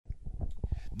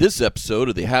This episode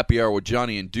of the Happy Hour with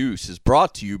Johnny and Deuce is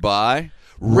brought to you by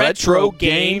Retro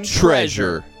Game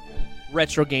Treasure.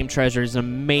 Retro Game Treasure is an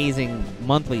amazing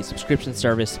monthly subscription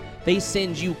service. They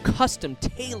send you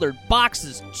custom-tailored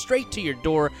boxes straight to your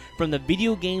door from the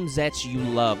video games that you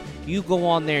love. You go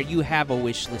on there, you have a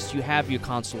wish list, you have your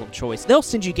console of choice. They'll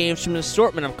send you games from an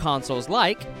assortment of consoles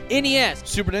like NES,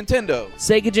 Super Nintendo,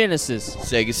 Sega Genesis,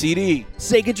 Sega CD,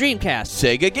 Sega Dreamcast,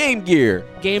 Sega Game Gear,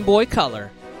 Game Boy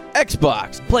Color,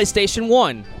 Xbox, PlayStation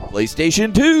 1,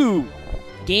 PlayStation 2,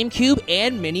 GameCube,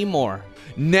 and many more.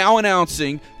 Now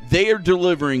announcing they are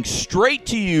delivering straight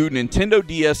to you Nintendo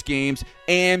DS games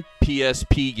and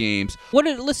PSP games. What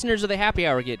do the listeners of the Happy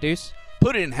Hour get, Deuce?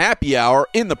 Put in Happy Hour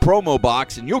in the promo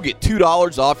box and you'll get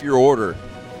 $2 off your order.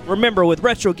 Remember, with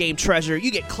Retro Game Treasure,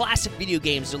 you get classic video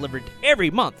games delivered every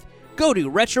month. Go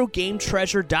to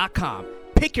RetroGameTreasure.com.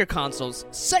 Pick your consoles,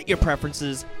 set your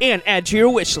preferences, and add to your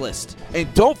wish list.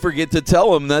 And don't forget to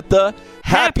tell them that the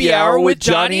Happy Hour with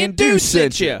Johnny and Deuce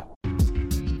sent you.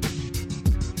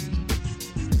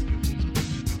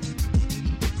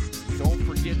 Don't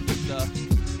forget that the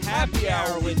Happy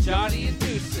Hour with Johnny and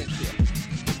Deuce sent you.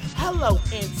 Hello,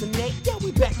 Internet. Yeah,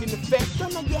 we back in effect. I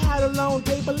know you had a long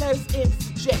day, but let us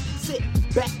interject. Sit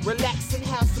back, relax, and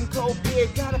have some cold beer.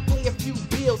 Gotta pay a few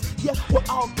bills. Yeah, we're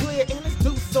all clear, and it's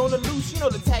Deuce on the loose. You know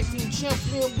the tag team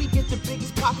champs, man. We get the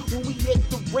biggest pop when we hit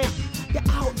the ramp. The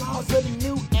outlaws of the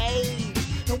new age,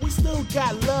 and we still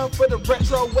got love for the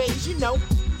retro ways. You know,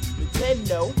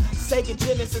 Nintendo, Sega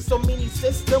Genesis, so many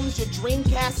systems, your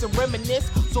Dreamcast and reminisce.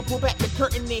 So pull back the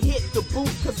curtain and hit the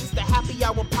booth, cause it's the Happy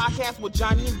Hour podcast with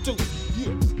Johnny and Deuce.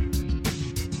 Yeah.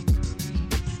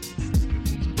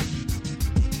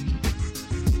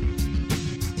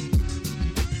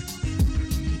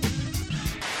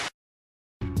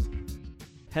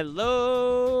 Hello,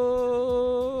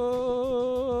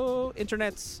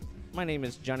 internets. My name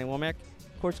is Johnny Womack.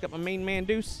 Of course, got my main man,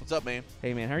 Deuce. What's up, man?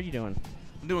 Hey, man, how are you doing?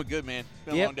 I'm doing good, man.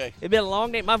 Been a long day. It's been a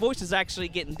long day. My voice is actually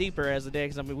getting deeper as the day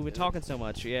because we've been talking so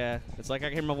much. Yeah, it's like I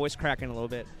can hear my voice cracking a little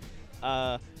bit.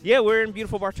 Yeah, we're in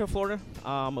beautiful Bartow, Florida,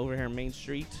 over here on Main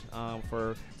Street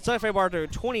for Sci-Fi Bartow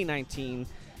 2019,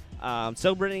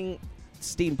 celebrating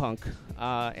steampunk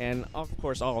and, of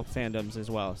course, all fandoms as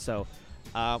well. So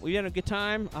we had a good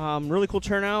time. Really cool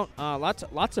turnout.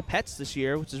 Lots of pets this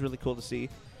year, which is really cool to see.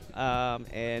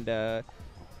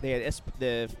 They had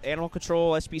the Animal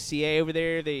Control SPCA over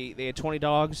there. They had 20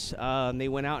 dogs. And they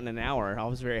went out in an hour. I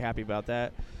was very happy about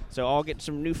that. So I'll get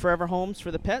some new forever homes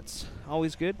for the pets.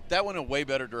 Always good. That went a way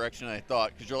better direction than I thought,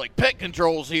 because you're like, pet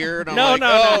controls here. And I'm No, like,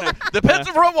 no. The pets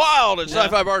are from wild at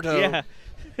Sci-Fi Bartow. Yeah.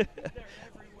 They're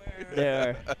everywhere. They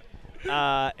are.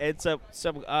 It's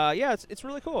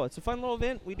really cool. It's a fun little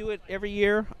event. We do it every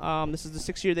year. This is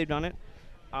the 6th year they've done it.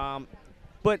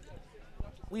 But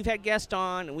we've had guests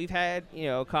on, and we've had,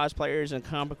 cosplayers and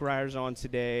comic writers on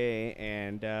today,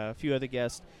 and a few other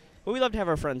guests. But we love to have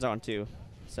our friends on, too.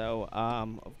 So,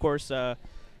 of course,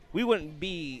 we wouldn't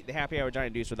be the Happy Hour with Johnny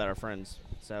and Deuce without our friends.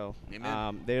 So,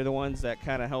 they're the ones that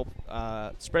kind of help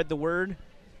spread the word.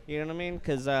 You know what I mean?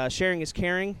 Because sharing is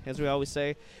caring, as we always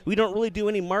say. We don't really do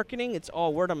any marketing. It's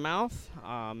all word of mouth.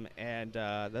 And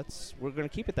we're going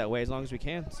to keep it that way as long as we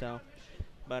can. So.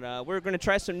 But we're going to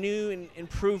try some new and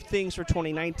improved things for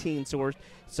 2019, so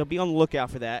be on the lookout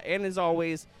for that. And as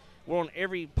always, we're on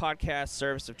every podcast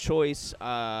service of choice: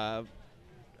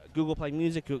 Google Play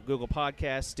Music, Google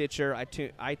Podcasts, Stitcher,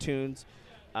 iTunes.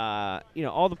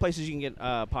 All the places you can get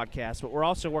podcasts. But we're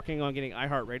also working on getting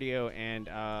iHeartRadio and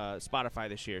Spotify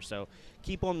this year, so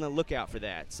keep on the lookout for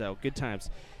that. So good times.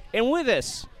 And with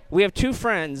us, we have two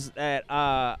friends that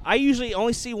I usually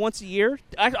only see once a year.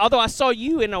 Although I saw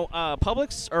you in a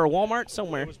Publix or a Walmart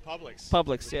somewhere. It was Publix.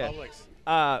 Publix, yeah.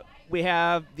 Publix. We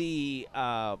have the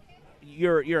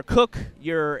you're a cook,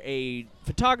 you're a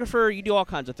photographer, you do all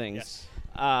kinds of things.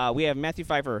 Yes. We have Matthew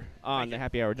Pfeiffer on the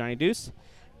Happy Hour, Johnny Deuce.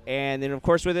 And then, of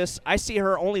course, with us, I see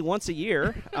her only once a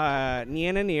year,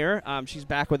 Niana Neer. She's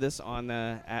back with us on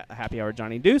the Happy Hour,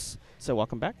 Johnny Deuce. So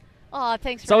welcome back. Oh,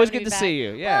 thanks for It's always having good me to back. see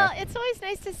you, yeah. Well, it's always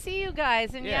nice to see you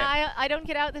guys. And Yeah. I don't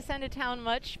get out this end of town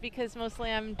much because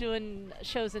mostly I'm doing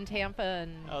shows in Tampa.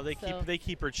 And Oh, they so.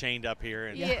 keep her chained up here.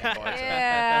 And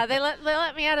Yeah, they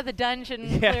let me out of the dungeon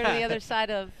Yeah. clear to the other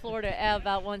side of Florida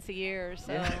about once a year.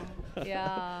 So,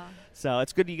 yeah. So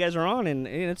it's good you guys are on, and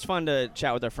it's fun to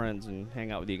chat with our friends and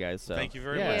hang out with you guys. So Thank you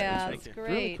very yeah, much. Yeah, Thank it's you. great.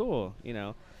 really cool,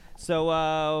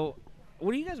 So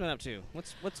what have you guys been up to?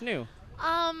 What's new?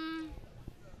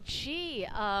 Gee,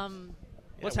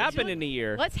 What's happened in a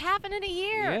year? what's happened in a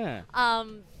year? Yeah.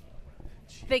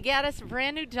 They got us a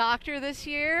brand new doctor this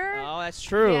year. Oh, that's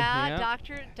true. Yeah,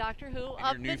 Doctor Who.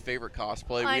 And your new favorite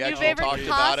cosplay. My We new actually favorite talked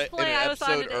about it in cosplay, an I was on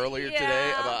episode today. earlier today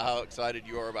Yeah. about how excited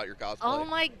you are about your cosplay. Oh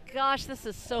my gosh, this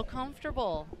is so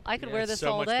comfortable. I could wear this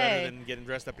so all much day. better than getting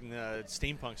dressed up in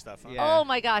steampunk stuff. Huh? Yeah. Oh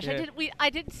my gosh, Yeah. I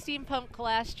did steampunk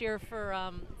last year for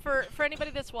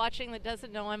anybody that's watching that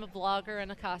doesn't know, I'm a blogger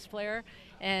and a cosplayer,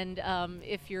 and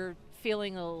if you're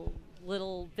feeling a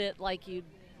little bit like you'd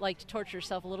like to torture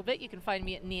yourself a little bit, you can find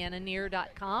me at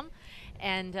niananeer.com.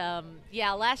 And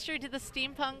last year I did the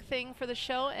steampunk thing for the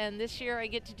show, and this year I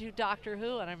get to do Doctor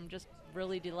Who, and I'm just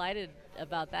really delighted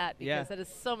about that because that is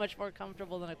so much more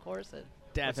comfortable than a corset.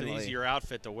 Definitely. It's an easier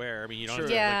outfit to wear. I mean, you don't Sure. have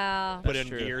to Yeah. put That's in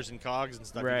true. gears and cogs and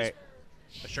stuff. You Right.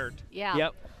 just- a shirt. Yeah.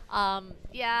 Yep.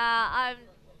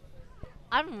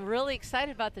 I'm really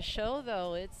excited about the show,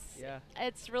 though. Yeah.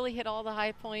 It's really hit all the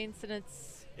high points, and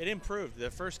it's It improved.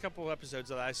 The first couple of episodes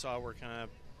that I saw were kind of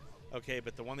okay,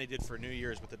 but the one they did for New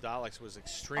Year's with the Daleks was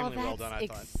extremely well done, I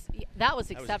thought. That was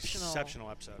That exceptional. was an exceptional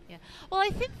episode. Yeah. Well, I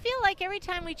feel like every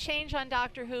time we change on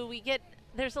Doctor Who,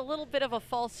 there's a little bit of a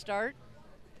false start,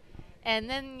 and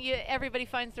then everybody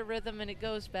finds their rhythm and it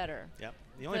goes better. Yep.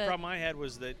 The only problem I had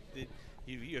was that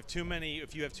you have too many.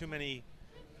 If you have too many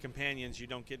companions, you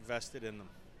don't get vested in them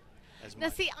as Now,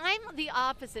 much. see, I'm the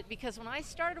opposite because when I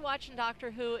started watching Doctor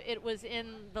Who, it was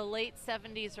in the late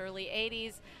 70s, early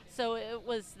 80s, so it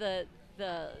was the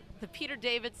Peter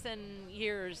Davidson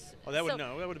years. Oh, that would So-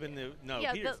 that would have been the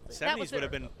Yeah, Peter, that 70s was would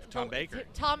have the- been Tom Baker.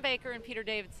 Tom Baker and Peter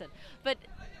Davidson. But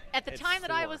at the It's time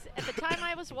that I four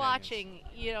was watching,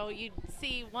 you'd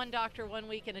see one Doctor one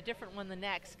week and a different one the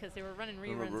next because they were running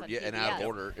reruns on Yeah, PBS. and out of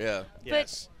order. Yeah.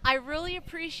 Yes. But I really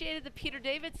appreciated the Peter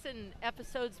Davidson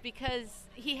episodes because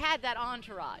he had that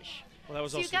entourage. Well, that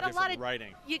was So you also got a different lot of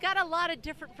writing. You got a lot of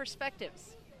different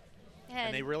perspectives.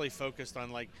 And they really focused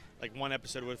on like one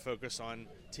episode would focus on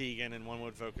Tegan and one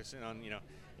would focus on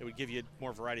it would give you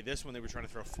more variety. This one they were trying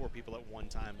to throw 4 people at one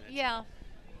time. Yeah.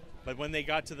 But when they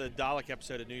got to the Dalek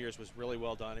episode at New Year's, was really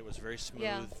well done. It was very smooth,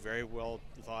 Yeah. very well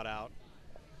thought out.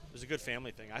 It was a good family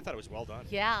thing. I thought it was well done.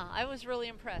 Yeah, I was really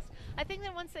impressed. I think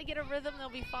that once they get a rhythm, they'll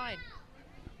be fine.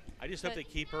 I just hope But- they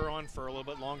keep her on for a little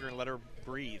bit longer and let her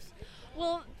breathe.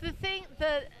 Well,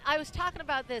 I was talking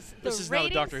about this. This the is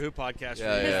ratings, not a Doctor Who podcast.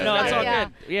 Yeah, for you. yeah. No, it's all Yeah.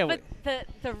 good. Yeah. But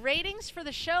the ratings for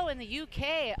the show in the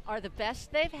UK are the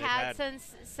best they've had had.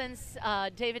 since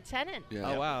David Tennant. Yeah.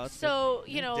 Oh wow. That's So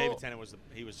David Tennant was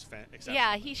exceptional.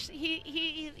 yeah,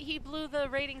 he blew the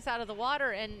ratings out of the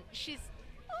water, and she's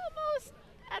almost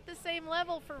at the same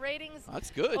level for ratings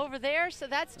That's good. over there. So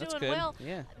that's That's doing good. well.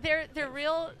 Yeah. Their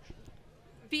real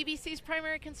BBC's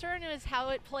primary concern is how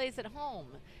it plays at home,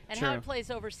 and how True. it plays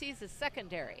overseas is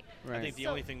secondary. Right. I think the So-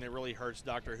 only thing that really hurts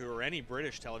Doctor Who or any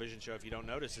British television show, if you don't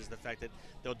notice, is the fact that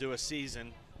they'll do a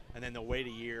season and then they'll wait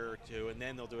a year or two and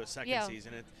then they'll do a second Yeah.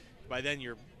 season. By then,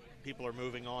 people are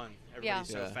moving on. Yeah. Everybody's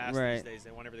so Yeah. fast Right. these days;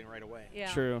 they want everything right away.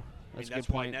 Yeah. True. I That's mean, a good that's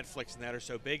why point. Netflix and that are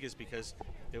so big, is because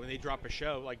when they drop a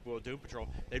show like Doom Patrol,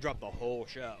 they drop the whole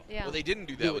show. Yeah. Well, they didn't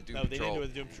do that with Doom No, they didn't Patrol. do it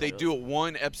with Doom Patrol. They do it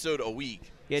one episode a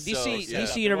week. Yeah, DC So, yeah.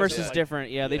 DC Universe is Like-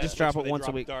 different. Yeah, they just Netflix, drop when it they once a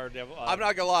drop week. Daredevil, I'm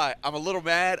not gonna lie. I'm a little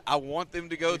mad. I want them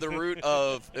to go the route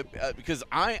of because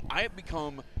I have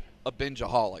become a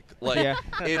bingeaholic. Like Yeah.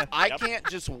 if I Yep. can't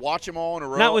just watch them all in a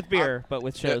row. Not with beer, but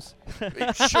with shows.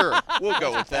 Sure, we'll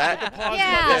go with that. Yeah,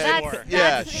 Yeah, that's, yeah,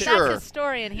 that's sure. his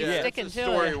story, and he's Yeah, sticking it's to a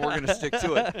story. it. We're gonna stick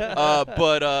to it.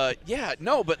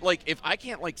 But like if I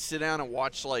can't like sit down and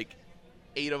watch like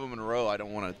 8 of them in a row, I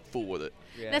don't want to fool with it.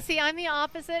 Now, see, I'm the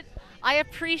opposite. I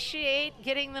appreciate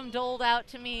getting them doled out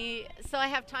to me so I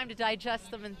have time to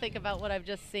digest them and think about what I've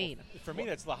just seen. For me,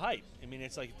 that's the hype. I mean,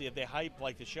 it's like they hype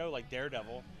like the show, like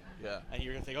Daredevil, Yeah. and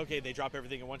you're gonna think, okay, they drop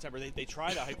everything at one time, or they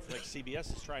try to hype, like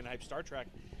CBS is trying to hype Star Trek,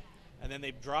 and then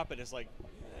they drop it. It's like,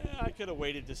 I could have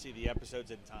waited to see the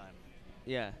episodes in time.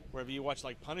 Yeah. Wherever you watch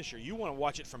like Punisher, you want to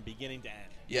watch it from beginning to end.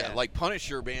 Yeah, like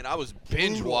Punisher, man. I was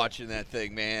binge watching that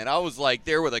thing, man. I was like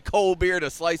there with a cold beer and a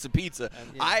slice of pizza.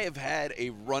 And- I have had a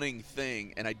running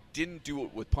thing, and I didn't do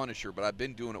it with Punisher, but I've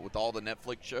been doing it with all the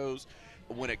Netflix shows.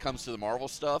 When it comes to the Marvel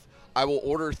stuff, I will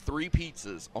order 3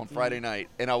 pizzas on Friday night,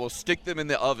 and I will stick them in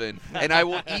the oven, and I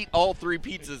will eat all 3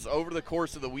 pizzas over the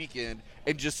course of the weekend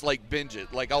and just like binge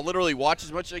it. Like I'll literally watch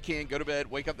as much as I can, go to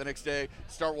bed, wake up the next day,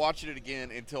 start watching it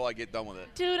again until I get done with it.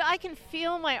 Dude, I can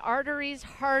feel my arteries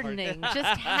hardening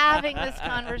just having this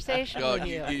conversation with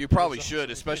you. You probably should,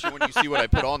 especially when you see what I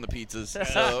put on the pizzas.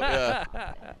 So yeah.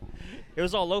 It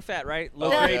was all low fat, right?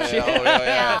 Low Oh, grade yeah, shit. oh,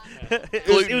 yeah.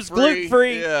 It was gluten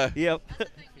free. Yeah. Yep.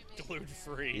 Gluten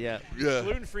free. Yeah. Yeah.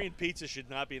 Gluten free and pizza should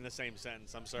not be in the same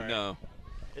sentence. I'm sorry. No.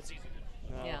 It's easy.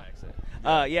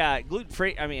 Yeah. Yeah, gluten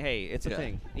free. I mean, hey, it's a Yeah.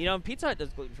 thing. You know, Pizza Hut does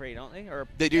gluten free, don't they? Or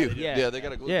They do. Yeah. Yeah, they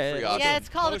got a gluten-free Yeah, option. Yeah, it's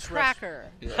called a Most cracker.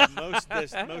 Yeah.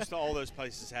 most all those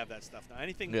places have that stuff now.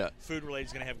 Anything Yeah. food related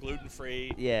is going to have gluten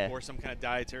free Yeah. or some kind of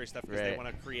dietary stuff because they Right. want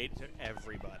to create to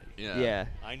everybody. yeah.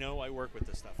 I know. I work with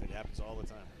this stuff. It happens all the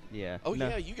time. Yeah. Oh No.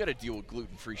 yeah, you got to deal with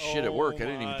gluten-free shit at work. I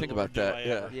didn't even my think Lord, about do that. I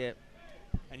Yeah. ever. Yeah.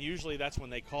 And usually that's when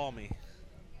they call me.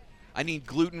 I need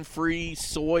gluten-free,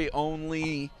 soy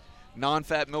only,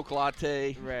 non-fat milk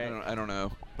latte. Right. I don't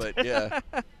know, but yeah.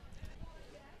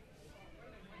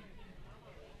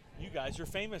 You guys are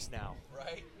famous now.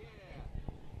 Right.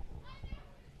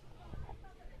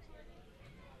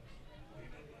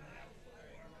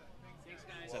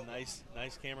 It's a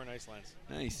nice camera, nice lens.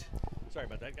 Nice. Sorry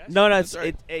about that, guys. No, That's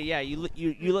it's right. yeah.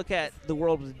 You look at the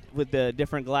world with the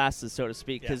different glasses, so to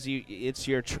speak, because it's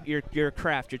your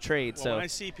craft, your trade. Well, so when I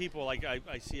see people like I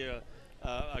see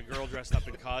a girl dressed up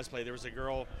in cosplay. There was a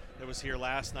girl that was here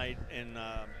last night, and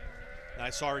I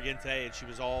saw her again today, and she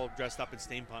was all dressed up in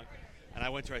steampunk. And I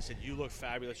went to her. I said, "You look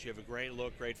fabulous. You have a great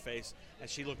look, great face." And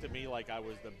she looked at me like I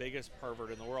was the biggest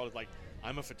pervert in the world. Like,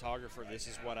 I'm a photographer. This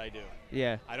is what I do.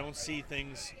 yeah, I don't see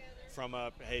things from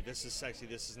a, hey, this is sexy,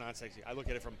 this is not sexy. I look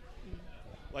at it from,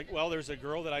 like, well, there's a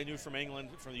girl that I knew from England,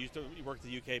 used to work at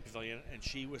the UK Pavilion, and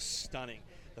she was stunning.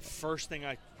 The first thing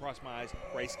I crossed my eyes,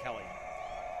 Grace Kelly.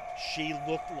 She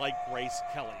looked like Grace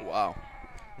Kelly. Wow.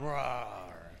 Rawr.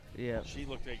 yeah, She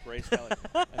looked like Grace Kelly,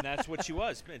 and that's what she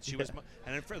was. And she was,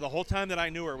 and for the whole time that I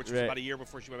knew her, which was Right. about a year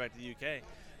before she went back to the UK,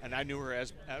 and I knew her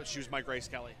as she was my Grace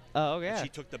Kelly. Oh And yeah, she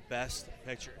took the best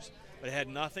pictures, but it had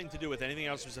nothing to do with anything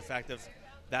else. It was the fact of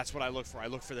that's what I look for. I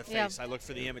look for the Yeah. face. I look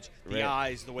for the image, the Right.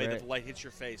 eyes, the way that Right. the light hits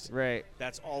your face. right,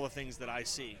 That's all the things that I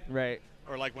see. right.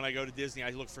 Or like when I go to Disney,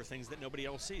 I look for things that nobody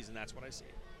else sees, and that's what I see.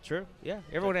 True. Yeah,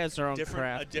 everyone has their own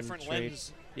craft. A different and trade.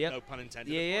 lens. Yep. No pun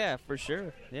intended. Yeah, of course. yeah, for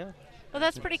sure. Yeah. Well,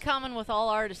 that's pretty common with all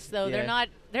artists, though. Yeah.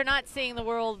 They're not seeing the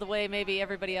world the way maybe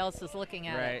everybody else is looking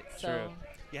at Right, it. So true.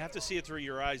 You have to see it through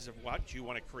your eyes of what you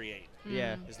want to create.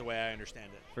 Yeah, Is the way I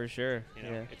understand it. for sure. You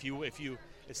know, Yeah. if you,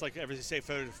 it's like everything say.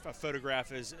 A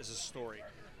photograph is a story.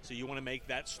 So you want to make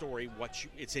that story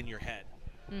it's in your head.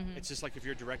 It's just like if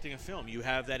you're directing a film, you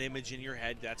have that image in your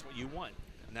head. That's what you want,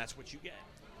 and that's what you get.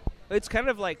 It's kind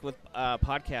of like with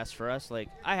podcasts for us. Like,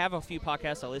 I have a few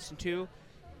podcasts I listen to,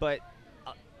 but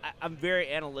I'm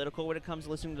very analytical when it comes to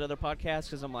listening to other podcasts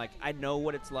because I'm like, I know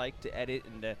what it's like to edit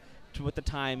and to put the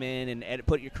time in and edit,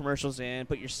 put your commercials in,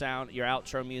 put your sound, your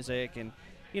outro music, and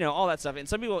all that stuff. And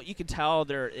some people, you can tell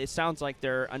it sounds like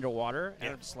they're underwater, and Yeah.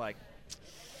 I'm just like,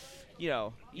 you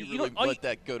You don't really let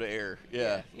that go to air.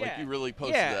 Yeah. Yeah. Like you really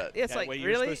posted yeah, that. it's That like way you're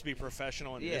really. supposed to be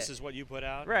professional, and Yeah. this is what you put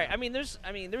out. Right. you know?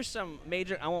 I mean, there's some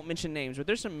major. I won't mention names, but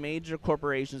there's some major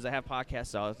corporations that have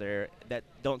podcasts out there that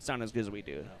don't sound as good as we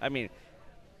do. I mean,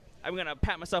 I'm gonna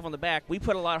pat myself on the back. We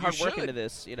put a lot of You hard work should. into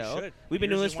this. should. We've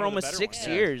been Yours doing is this for one of the almost better 6 ones.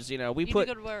 years. We you put.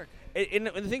 do good work. And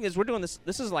the thing is, we're doing this.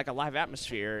 This is like a live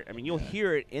atmosphere. I mean, you'll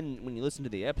hear it when you listen to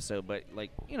the episode, but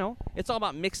it's all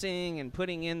about mixing and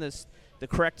putting in the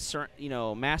correct,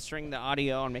 mastering the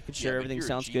audio and making sure Yeah, but everything you're a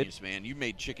sounds genius, good. man. You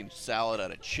made chicken salad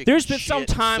out of chicken. There's been shit some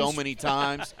times- so many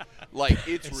times, like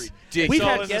it's ridiculous. We've It's all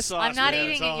had in the guests- sauce, I'm not man.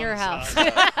 eating It's at all your in the house.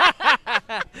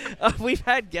 sauce. We've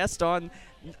had guests on.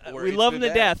 Where We it's love been them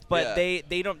to bad. death, but Yeah.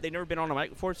 they've never been on a mic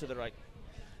before, so they're like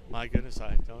My goodness,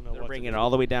 I don't know they're what bringing to it do. all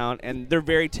the way down, and they're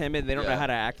very timid. They don't know Yeah. how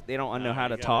to act. They don't know how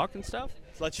to you gotta- talk and stuff.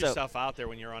 Let So- yourself out there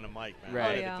when you're on a mic, man.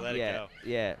 Right. Oh, yeah. Let it yeah. go.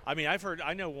 Yeah. I mean, I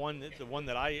know the one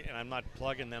that and I'm not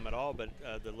plugging them at all, but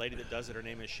the lady that does it, her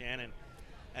name is Shannon,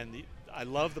 and I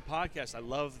love the podcast. I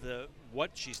love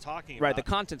what she's talking about. Right. The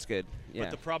content's good. Yeah.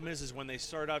 But the problem is when they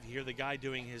start off, you hear the guy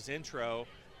doing his intro,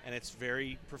 and it's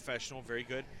very professional, very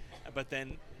good. But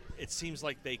then it seems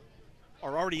like they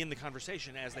are already in the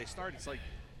conversation as they start. It's like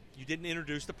you didn't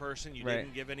introduce the person, you Right.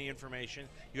 didn't give any information.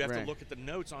 You have Right. to look at the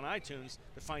notes on iTunes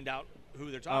to find out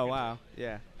who they're Oh talking wow. to.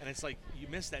 Yeah. And it's like you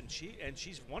missed that, and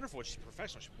she's wonderful. She's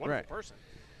professional. She's a wonderful Right. person.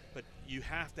 But you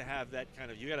have to have that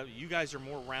kind of. You guys are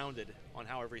more rounded on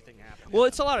how everything happens. Well,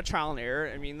 it's a lot of trial and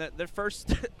error. I mean, the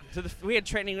first we had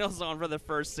training wheels on for the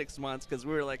first 6 months because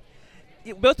we were like,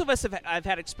 both of us I've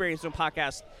had experience doing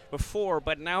podcasts before,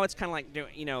 but now it's kind of like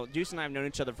Deuce and I have known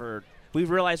each other we've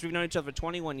realized we've known each other for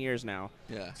 21 years now.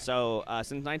 Yeah. So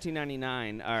since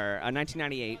 1999 or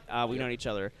 1998, we've known each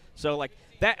other. So like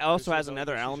that also has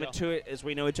another element to it, is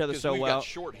we know each other 'Cause so we've well. got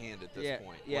shorthand at this Yeah,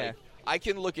 point. yeah. Like, I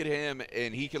can look at him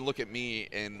and he can look at me,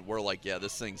 and we're like, yeah,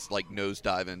 this thing's like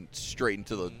nosediving straight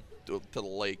into the to the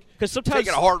lake. Because sometimes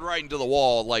Taking a hard right into the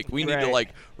wall, like we need to Right. like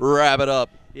wrap it up.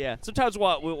 yeah, sometimes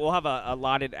we'll have a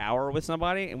allotted hour with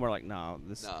somebody, and we're like, no,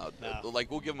 this No,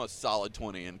 like we'll give them a solid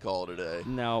 20 and call it a day.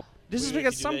 no. This is Even if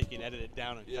because you do some that, you can edit it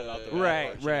down and cut Yeah, out the yeah. bad right,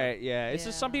 parts, you know? right, yeah. It's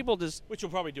just some Yeah. people just Which we'll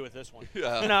probably do with this one.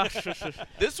 Yeah. no.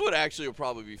 This one actually will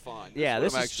probably be fine. Yeah, one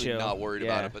this I'm is actually chill. not worried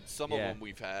Yeah. about it. But some of Yeah. them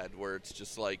we've had where it's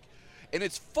just like, and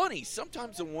it's funny.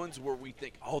 Sometimes the ones where we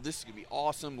think, oh, this is gonna be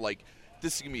awesome, like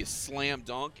this is gonna be a slam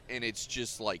dunk, and it's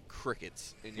just like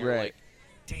crickets, and you're Right. like,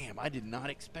 damn, I did not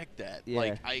expect that. Yeah.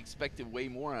 Like I expected way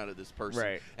more out of this person.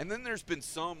 Right. And then there's been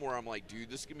some where I'm like, dude,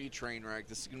 this is gonna be a train wreck.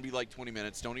 This is gonna be like 20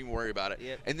 minutes. Don't even worry about it.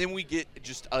 Yep. And then we get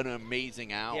just an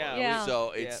amazing hour. Yeah. Yeah.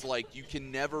 So it's Yeah. like you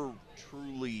can never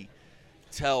truly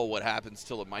tell what happens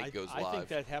till the mic goes I live. think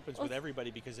that happens with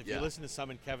everybody because if Yeah. you listen to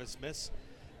some in Kevin Smith's,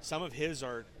 some of his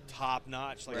are top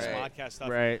notch, like Right. Smodcast stuff,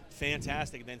 Right.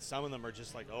 fantastic. And then some of them are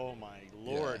just like, oh my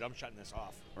lord, Yeah. I'm shutting this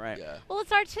off. Right. Yeah. Well,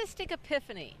 it's artistic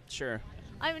epiphany. Sure.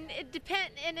 I mean, it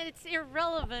depends, and it's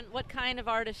irrelevant what kind of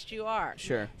artist you are.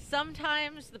 Sure.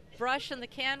 Sometimes the brush and the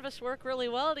canvas work really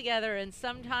well together, and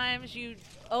sometimes you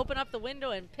open up the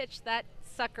window and pitch that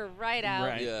sucker right out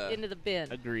Right. Yeah. into the bin.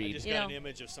 I Agreed. just You got know. an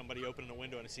image of somebody opening a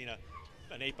window and I seen an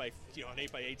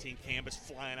 8x18 canvas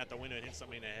flying out the window and hit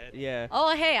somebody in the head. Yeah.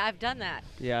 Oh, hey, I've done that.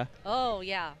 Yeah. Oh,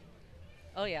 yeah.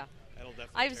 Oh, yeah. That'll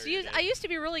definitely I tear you down. I used to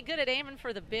be really good at aiming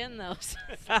for the bin, though.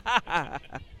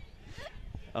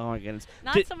 Oh my goodness.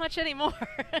 Not To- so much anymore.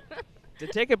 To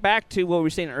take it back to what we were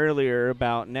saying earlier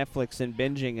about Netflix and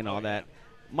binging and all that,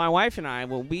 my wife and I,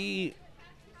 well, we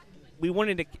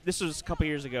wanted to. This was a couple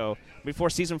years ago, before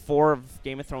season 4 of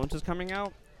Game of Thrones was coming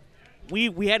out. We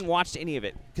hadn't watched any of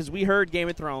it because we heard Game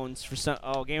of Thrones for some.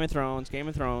 Oh, Game of Thrones,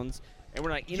 and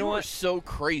we're like, you know are what? so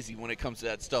crazy when it comes to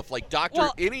that stuff. Like Doctor,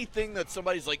 Well- anything that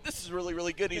somebody's like, this is really,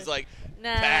 really good. He's like,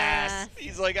 Nah. pass.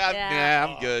 He's like, Yeah.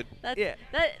 I'm good. That's, Yeah.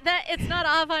 that it's not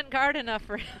avant-garde enough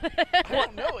for him.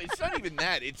 Well, no, it's not even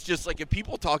that. It's just like if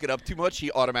people talk it up too much,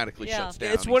 he automatically Yeah. shuts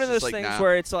down. It's one of He's those just like, things nah.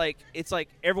 where it's like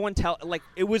everyone like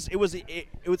it was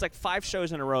like 5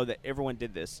 shows in a row that everyone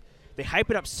did this. They hype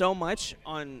it up so much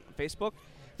on Facebook.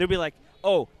 They'll be like,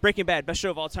 "Oh, Breaking Bad, best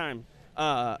show of all time."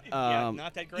 Not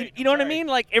that great. You know what I Sorry. mean?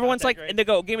 Like Not everyone's that like, great. and they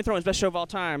go, "Game of Thrones, best show of all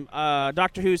time."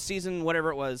 Doctor Who season whatever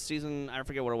it was, I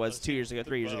forget what it was, 2 years ago,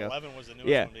 3 years ago. 11 was the newest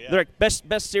Yeah, one. they're like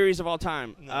best series of all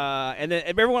time, No. and then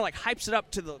everyone like hypes it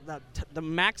up to the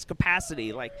max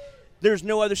capacity. Like, there's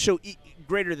no other show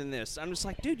greater than this. I'm just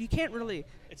like, dude, you can't really.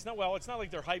 It's not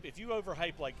like they're hype. If you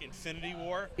overhype like Infinity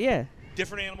War, Yeah,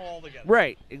 different animal altogether.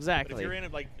 right, But if exactly. you're in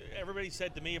it, like everybody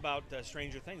said to me about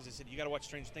Stranger Things, they said you got to watch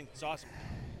Stranger Things. It's awesome.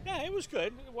 Yeah, it was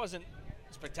good. It wasn't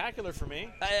spectacular for me.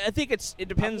 I think it I'm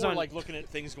depends more on like looking at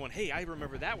things, going, "Hey, I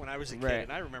remember that when I was a kid, Right,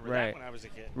 and I remember right. that when I was a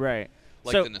kid." right.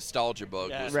 Like so, the nostalgia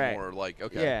bug Yeah. was Right. more like,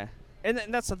 okay. Yeah, and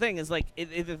that's the thing is like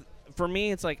for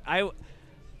me, it's like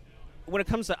when it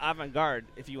comes to avant-garde,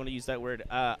 if you want to use that word,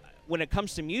 when it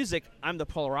comes to music, I'm the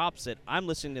polar opposite. I'm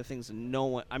listening to things that no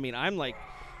one. I mean, I'm like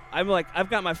I've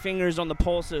got my fingers on the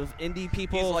pulse of indie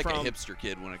people. He's like from, a hipster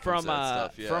kid when it comes from to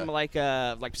that stuff. Yeah. from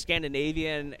like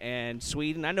Scandinavian and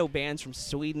Sweden. I know bands from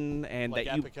Sweden and Like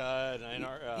that you. Epica and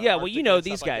Yeah, well, you Arctic know and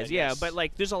these stuff like guys, that, yeah. yes. But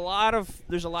like, there's a lot of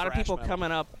Thrash people metal.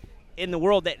 coming up in the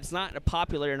world that it's not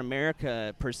popular in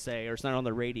America per se, or it's not on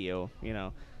the radio, you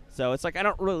know. So it's like I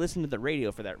don't really listen to the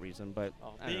radio for that reason. But I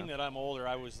don't being know. that I'm older,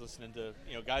 I was listening to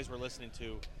guys were listening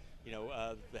to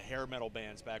the hair metal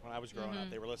bands back when I was growing up.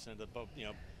 They were listening to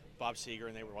Bob Seger,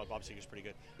 and Bob Seger's pretty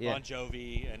good. Yeah. Bon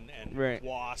Jovi and Right.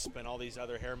 Wasp and all these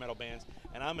other hair metal bands,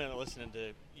 and I'm listening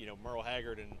to Merle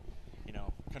Haggard and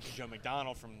Country Joe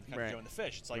McDonald from Country Right. Joe and the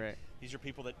Fish. It's like Right. these are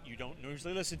people that you don't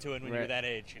usually listen to when Right. you're that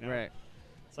age. Right.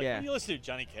 It's like Yeah. when you listen to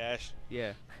Johnny Cash.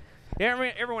 Yeah.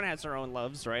 Yeah, everyone has their own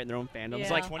loves, right? And their own fandoms.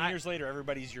 Yeah. Like 20 years later,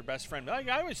 everybody's your best friend. I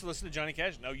always listen to Johnny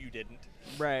Cash. No, you didn't.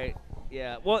 Right.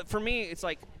 Yeah. Well, for me, it's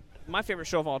like my favorite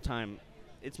show of all time.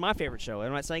 It's my favorite show.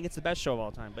 I'm not saying it's the best show of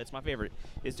all time, but it's my favorite.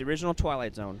 Is the original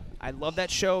Twilight Zone. I love that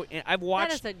show, and I've That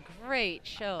watched. is a great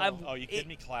show. Oh, you kidding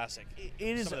me? Classic. It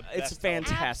is. Some of the It's best television.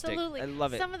 fantastic. Absolutely. I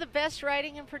love it. Some of the best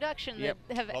writing and production Yep.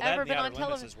 that have Well, that ever and been The on Outer Limits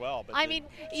television. as well. But I mean,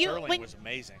 Sterling was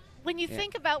amazing. when you Yeah.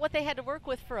 think about what they had to work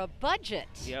with for a budget.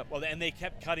 Yep. Well, and they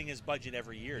kept cutting his budget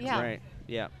every year. too. Yeah. Right.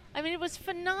 Yeah. I mean, it was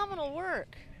phenomenal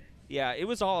work. Yeah, it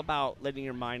was all about letting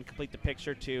your mind complete the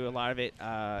picture too. A lot of it,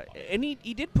 and he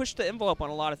did push the envelope on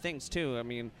a lot of things too. I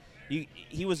mean,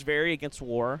 he was very against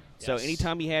war. So Yes.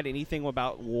 anytime he had anything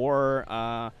about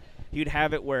war, he'd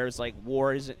have it where it's like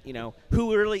war isn't.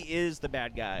 Who really is the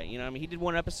bad guy? I mean, he did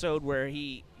one episode where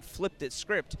he flipped the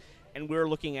script, and we were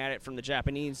looking at it from the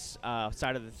Japanese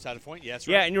side of the Side of point, yes.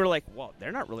 yeah, Right. and you were like, well,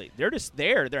 they're not really. They're just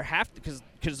there. They're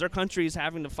because their country is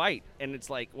having to fight, and it's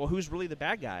like, well, who's really the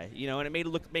bad guy? You know, and it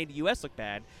made the U.S. look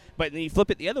bad, but then you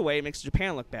flip it the other way, it makes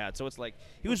Japan look bad. So it's like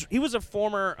he was a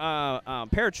former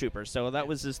paratrooper, so that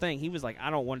was his thing. He was like, I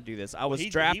don't want to do this. I was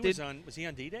drafted. Was he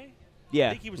on D-Day? Yeah, I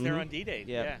think he was there Mhm. on D-Day.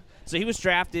 Yeah. Yeah. So he was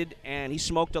drafted, and he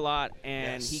smoked a lot,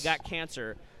 and he Yes. got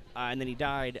cancer, and then he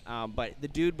died. But the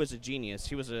dude was a genius.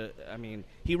 He was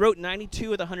he wrote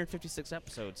 92 of the 156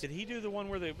 episodes. Did he do the one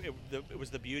where it was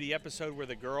the beauty episode where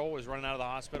the girl was running out of the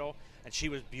hospital and she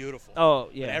was beautiful? Oh,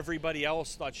 yeah. But everybody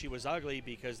else thought she was ugly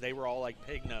because they were all like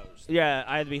pig-nosed. Yeah,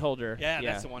 Eye of the Beholder. Yeah,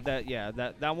 that's the one.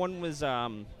 That one was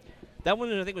that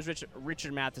one I think was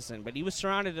Richard Matheson, but he was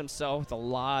surrounded himself with a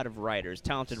lot of writers,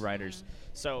 talented writers.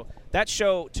 So that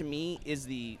show to me is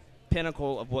the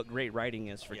pinnacle of what great writing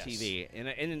is for Yes. TV,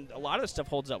 and a lot of the stuff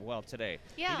holds up well today.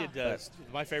 Yeah. He did.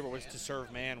 My favorite was To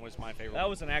Serve Man was my favorite. That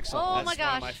was an excellent. Oh one. my That's one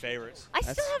of gosh. my favorites. I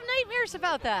still have nightmares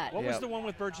about that. What Yeah. was the one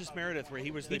with Burgess Meredith where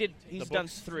he was the He's the done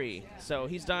books? 3. So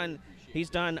he's done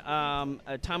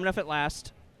Time Enough at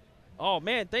Last. Oh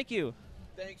man, thank you.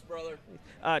 Thanks, brother.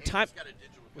 Time.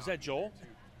 Was that Joel?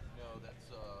 No, that's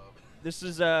This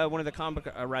is one of the comic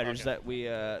writers Okay.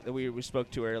 that we spoke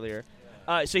to earlier.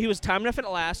 So he was Time Enough at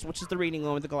Last, which is the reading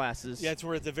one with the glasses. Yeah, it's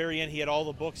where at the very end he had all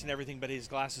the books and everything, but his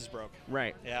glasses broke.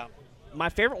 Right. Yeah. My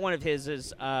favorite one of his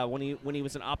is when he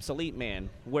was an obsolete man,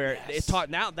 where it taught.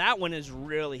 Now that one is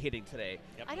really hitting today.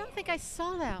 I don't think I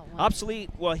saw that one.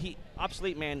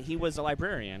 Obsolete man. He was a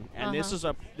librarian, and this was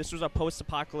a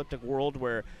post-apocalyptic world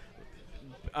where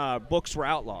books were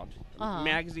outlawed.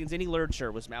 Magazines, any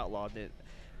literature was outlawed.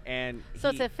 And So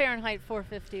it's a Fahrenheit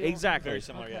 450. exactly Very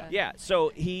similar, yeah. Yeah.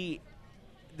 So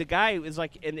the guy is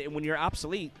like, and when you're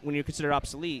obsolete, when you're considered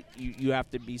obsolete, you have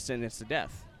to be sentenced to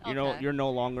death. Okay. You're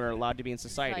no longer allowed to be in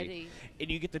society. Society.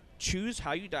 And you get to choose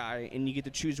how you die, and you get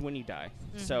to choose when you die.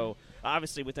 Mm-hmm. So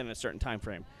obviously within a certain time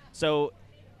frame. So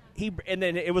and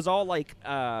then it was all like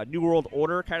New World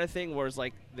Order kind of thing, where it's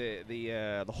like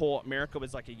the whole America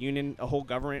was like a union, a whole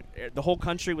government, the whole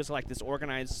country was like this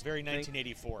organized. Very thing.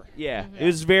 1984. Yeah, it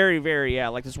was very, very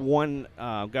like this one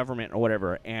government or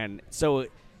whatever, and so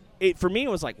for me it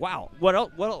was like, wow, what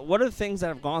are the things that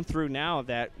have gone through now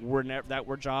that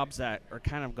were jobs that are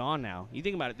kind of gone now? You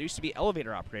think about it, there used to be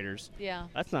elevator operators. Yeah.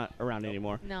 That's not around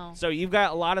anymore. No. So you've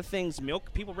got a lot of things,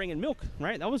 people bringing milk,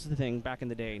 right? That was the thing back in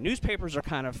the day. Newspapers are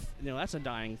kind of, that's a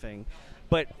dying thing.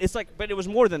 But it's like, but it was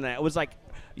more than that. It was like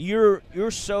you're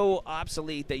so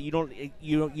obsolete that you don't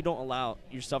allow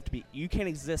yourself to be. You can't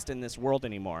exist in this world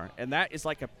anymore, and that is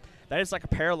like a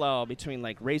parallel between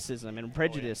like racism and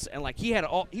prejudice. And like he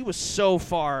was so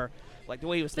far, like the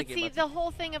way he was But thinking. see, the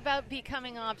whole thing about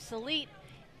becoming obsolete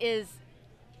is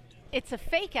it's a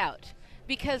fake out.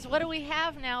 Because what do we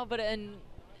have now but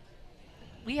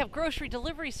we have grocery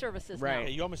delivery services Right. now. Yeah,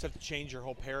 you almost have to change your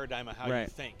whole paradigm of how you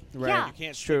Right. think. Right. Yeah. You can't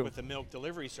It's stick true. with the milk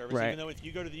delivery service, Right. even though if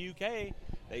you go to the UK,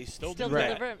 they still Still do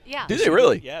that. deliver. Yeah. Do they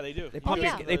really? Yeah, they do. They pump,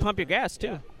 yeah. they pump your gas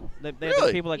too. Yeah. They have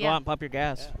Really? people that go Yeah. out and pump your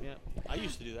gas. Yeah. I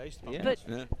used to do that. I used to pump Yeah. But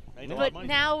Yeah. I made a lot of But money.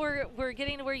 now we're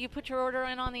getting to where you put your order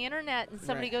in on the internet and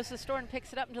somebody Right. goes to the store and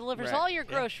picks it up and delivers Right. all your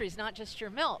Yeah. groceries, not just your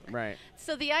milk. Right.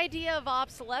 So the idea of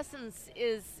obsolescence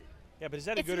is Yeah, but is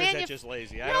that a it's good or is that manuf- just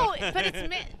lazy? no, but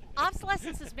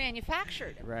obsolescence is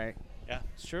manufactured. Right. Yeah.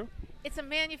 It's true. It's a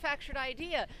manufactured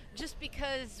idea. Just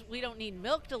because we don't need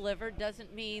milk delivered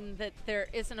doesn't mean that there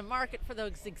isn't a market for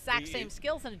those exact The- same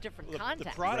skills in a different The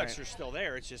context. products Right. are still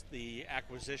there. It's just the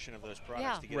acquisition of those products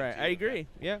Yeah. to get it Right, to I you. agree.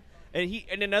 Yeah,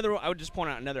 and another. I would just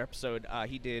point out another episode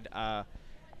he did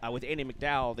with Andy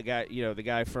McDowell, the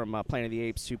guy from Planet of the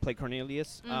Apes who played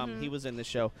Cornelius. He was in the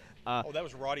show. Oh, that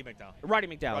was Roddy McDowell. Roddy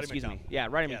McDowell, Roddy excuse McDowell. me. Yeah,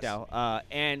 Roddy Yes. McDowell.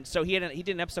 And so he did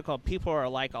an episode called "People Are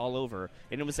Alike All Over,"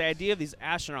 and it was the idea of these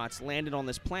astronauts landed on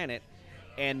this planet.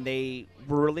 And they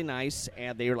were really nice,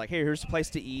 and they were like, "Hey, here's a place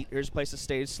to eat. Here's a place to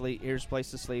stay, sleep. Here's a place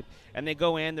to sleep." And they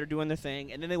go in, they're doing their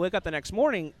thing, and then they wake up the next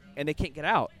morning, and they can't get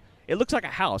out. It looks like a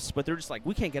house, but they're just like,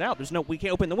 "We can't get out. We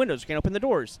can't open the windows. We can't open the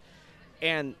doors."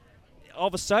 And all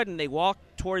of a sudden, they walk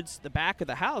towards the back of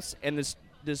the house, and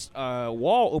this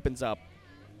wall opens up,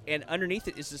 and underneath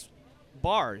it is this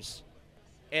bars,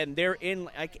 and they're in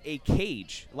like a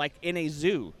cage, like in a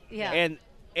zoo. Yeah.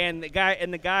 And the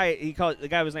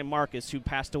guy was named Marcus, who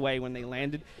passed away when they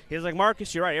landed. He was like,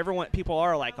 "Marcus, you're right. People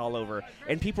are like all over,"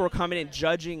 and people were coming in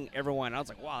judging everyone. I was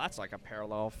like, "Wow, that's like a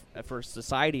parallel for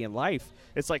society and life."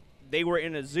 It's like they were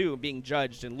in a zoo being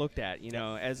judged and looked at,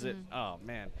 as it. Oh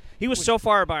man, he was so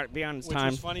far beyond his Which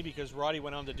time. was funny because Roddy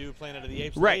went on to do Planet of the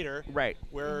Apes Right, later, right.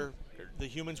 where the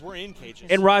humans were in cages.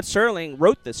 And Rod Serling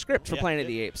wrote the script for Yeah, Planet of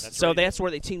the yeah, Apes, that's so right. that's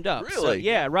where they teamed up. So, Really?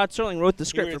 yeah, Rod Serling wrote the He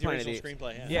script wrote for the Planet of the original Apes.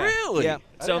 screenplay. Yeah. Really? Yeah.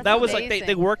 So That's that was like they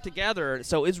amazing. worked together.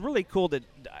 So it's really cool that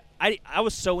I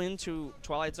was so into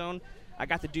Twilight Zone. I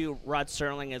got to do Rod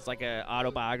Serling as like a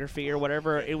autobiography or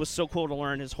whatever. It was so cool to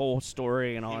learn his whole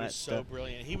story and all He that was so stuff.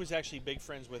 brilliant. He was actually big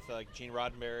friends with Gene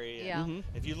Roddenberry. And Yeah. Mhm.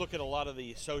 If you look at a lot of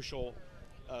the social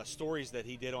stories that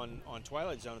he did on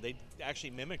Twilight Zone, they actually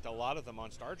mimicked a lot of them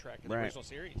on Star Trek in the Right. original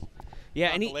series. Yeah,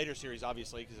 Not and the he later series,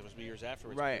 obviously, because it was years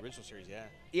afterwards. Right. But the original series, yeah.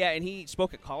 yeah, and he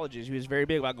spoke at colleges. He was very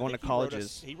big about I going to think he wrote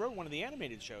colleges. he wrote one of the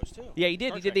animated shows too. Yeah, he did.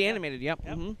 Star He did Trek, the yeah. animated. Yep.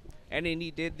 Yep. hmm And then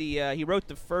he did the. He wrote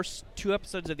the first 2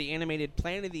 episodes of the animated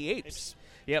Planet of the Apes.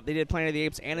 Yep, they did Planet of the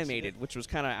Apes animated, which was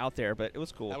kind of out there, but it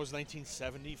was cool. That was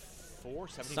 1974,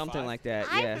 75. Something like that.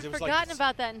 I Yeah. had It was like forgotten this-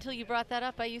 about that until you brought that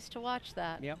up. I used to watch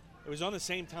that. Yep. It was on the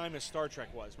same time as Star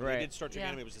Trek was. When Right. they did Star Trek Yeah.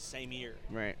 animated, it was the same year.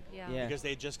 Right. Yeah. Yeah. Because they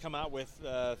had just come out with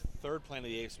the third Planet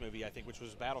of the Apes movie, I think, which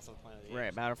was Battle for the Planet of the Apes.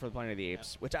 Right, Battle for the Planet of the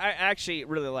Apes, which I actually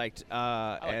really liked.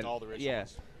 I liked and all the original Yeah,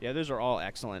 ones. yeah, those are all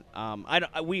excellent.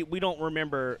 We don't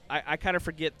remember. I kind of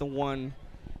forget the one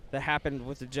that happened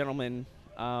with the gentleman.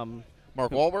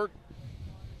 Mark Wahlberg.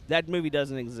 That movie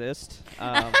doesn't exist.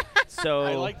 So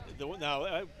I like the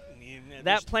no.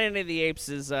 that Planet of the Apes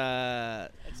is the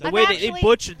I've way they actually-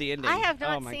 butchered the ending. I have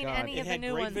not oh my seen God. any It of the had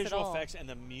new great ones at visual all. effects, and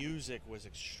the music was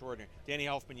extraordinary. Danny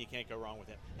Elfman, you can't go wrong with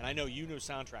him. And I know you know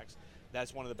soundtracks.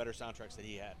 That's one of the better soundtracks that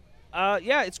he had.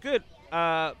 Yeah, it's good.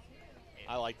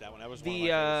 I like that one. That was The one of my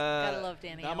favorites. Gotta love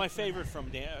Danny. Not my Elfman. favorite from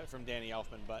Danny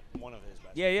Elfman, but one of his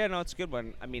best. yeah, no, it's a good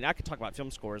one. I mean, I could talk about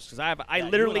film scores because I Yeah,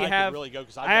 you literally and I could have really go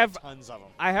because I I've have got tons of them.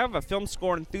 I have a film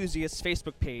score enthusiast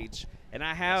Facebook page, and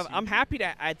I'm happy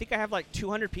to. I think I have like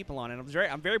 200 people on it.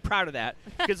 I'm very proud of that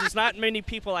because there's not many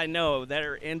people I know that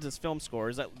are into film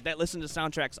scores that listen to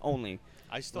soundtracks only.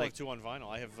 I still like- have 2 on vinyl.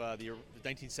 I have the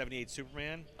 1978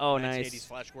 Superman. Oh, 1980s nice.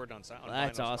 Flash Gordon on vinyl.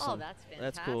 That's awesome. Oh, that's fantastic.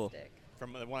 That's cool.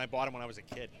 From when I bought them when I was a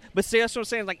kid. But see, that's what I'm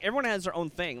saying. Like everyone has their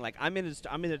own thing. Like I'm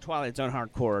into Twilight Zone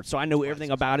hardcore, so I know everything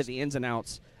Zone's about it, the ins and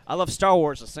outs. I love Star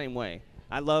Wars the same way.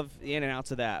 I love the in and outs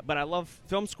of that. But I love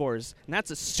film scores, and that's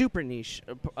a super niche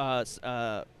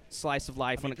slice of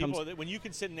life I mean, when it comes. when you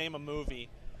can sit and name a movie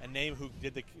and name who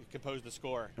did compose the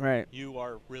score, Right. you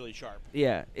are really sharp.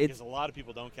 Yeah, it's Because a lot of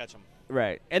people don't catch them.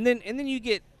 right. And then you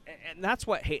get, and that's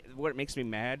what makes me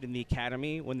mad in the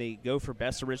Academy when they go for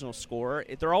best original score.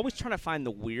 They're always trying to find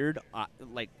the weird,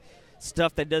 like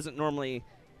stuff that doesn't normally.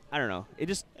 I don't know. It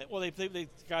just Well, they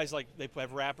guys like they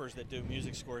have rappers that do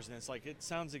music scores, and it's like it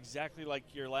sounds exactly like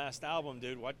your last album,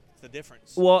 dude. What's the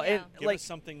difference? well, Yeah. it Give like us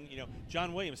something.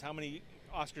 John Williams. How many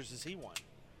Oscars has he won?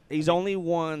 he's only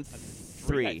won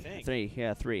three, I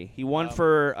think. three. He won Um,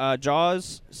 for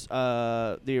Jaws,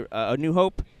 the A New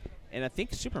Hope, and I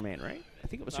think Superman, right? I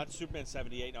think it was. Not Superman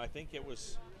 78. No, I think it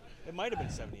was. It might have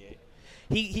been 78.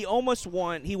 He almost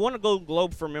won. He won a Golden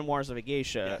Globe for Memoirs of a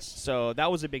Geisha, Yes. so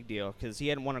that was a big deal because he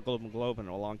hadn't won a Golden Globe in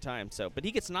a long time. So, but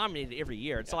he gets nominated every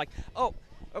year. It's Yeah. like, oh,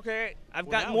 okay, I've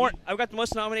Well, got now more. he- I've got the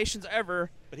most nominations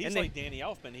ever. But he's and like Danny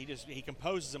Elfman. He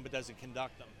composes them but doesn't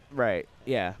conduct them. right,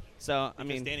 yeah. So I Because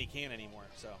mean, Danny can't anymore.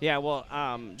 So yeah. Well,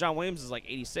 John Williams is like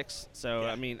 86. So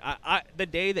Yeah. I mean, I the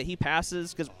day that he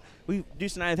passes, because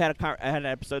Deuce and I have had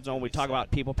episodes on where we talk sad.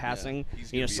 about people passing,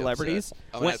 He's you know, gonna be celebrities. upset.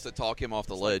 I'm gonna have to talk him off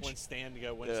the It's like ledge. when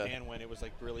Yeah. Stan went, it was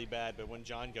like really bad. But when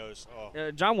John goes,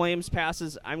 John Williams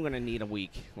passes, I'm gonna need a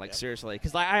week, like Yep. seriously,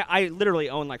 because I literally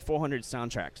own like 400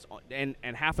 soundtracks, and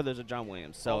half of those are John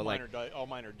Williams. So all like, all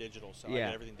mine are digital. So I Yeah.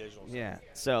 get everything digital. So. yeah.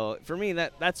 So for me,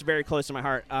 that's very close to my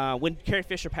heart. When Carrie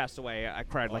Fisher passed away, I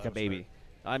cried Oh, like a that was baby. hurt.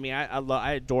 I mean,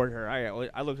 I adored her.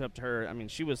 I looked up to her. I mean,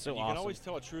 she was so You awesome. can always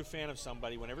tell a true fan of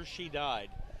somebody whenever she died.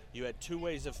 You had 2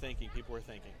 ways of thinking. People were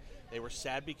thinking they were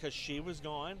sad because she was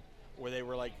gone, or they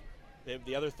were like,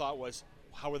 the other thought was,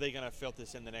 how are they going to fit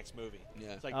this in the next movie?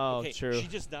 Yeah. It's like, Oh, okay, true. she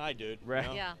just died, dude. you Right.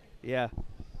 know? Yeah. Yeah.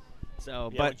 So,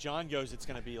 Yeah, when but John goes, it's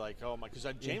going to be like, oh my, because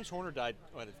James Horner died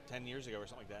 10 years ago or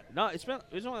something like that. no, it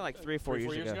was only like 3 or 4 3 years,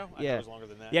 4 years ago. I thought Yeah. it was longer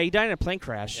than that. Yeah, he died in a plane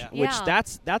crash, Yeah. which Yeah.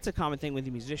 that's a common thing with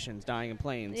the musicians dying in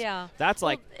planes. Yeah. That's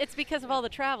like Well, it's because of all the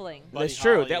traveling. Buddy that's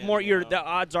true. Holly That and, more you know, the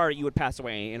odds are you would pass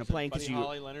away in a plane Buddy because you.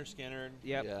 Holly, Leonard Skinner,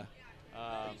 Yep. Yeah.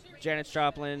 Janet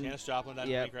Joplin. Janis Joplin died in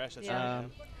a Yep. plane crash. That's Yeah. right.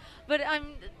 But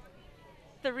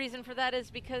the reason for that is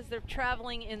because they're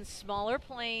traveling in smaller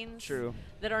planes True.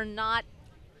 that are not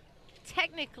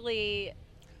technically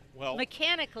Well,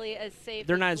 mechanically as safe.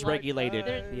 They're not the as large- regulated.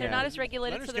 They're Yeah. not as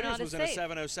regulated, Leonard so they're Skinner's not was as in a safe.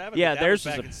 707. Yeah, but that theirs was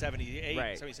was back a- in 78,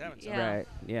 right. 77. So Yeah. Right.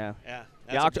 Yeah. Yeah.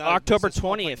 Yeah, That's a- October this is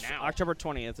small point 20th. now. October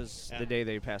 20th is Yeah. the day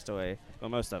they passed away. Well,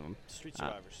 most of them. Street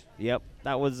Survivors. Yep,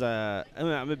 that was.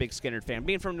 I'm a big Skinner fan.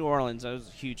 Being from New Orleans, I was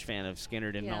a huge fan of Skinner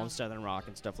and Yeah. all the Southern rock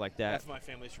and stuff like that. Half my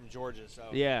family's from Georgia, so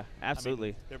Yeah, I mean,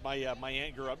 absolutely. my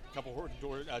aunt grew up a couple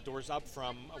doors up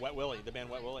from Wet Willie, the band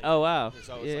Wet Willie. Oh wow.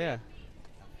 So it's Yeah. like-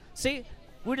 See,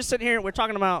 we're just sitting here. We're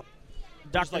talking about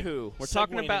Doctor like Who. We're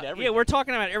talking segueing about into everything. we're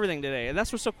talking about everything today, and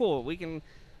that's what's so cool. We can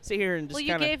sit here and just Well,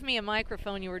 you kind of. gave me a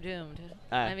microphone. You were doomed.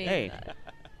 I mean, hey,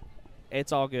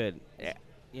 it's all good.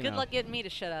 You good know. luck getting me to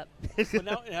shut up. But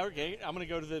now, okay, I'm going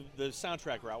to go to the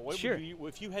soundtrack route. What Sure. would you,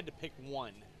 if you had to pick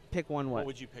one, Pick one. what What?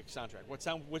 would you pick soundtrack?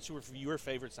 What's your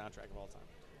favorite soundtrack of all time?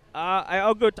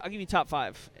 I'll go. I'll give you top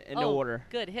 5 in no Oh, order.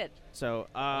 Good hit. So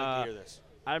I'd like to hear this.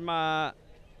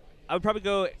 I would probably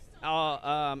go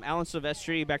Alan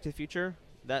Silvestri, Back to the Future.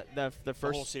 That the The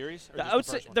first. whole series? Or the- just I would the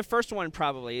say first one? the first one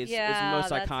probably is Yeah, the most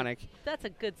that's iconic. That's a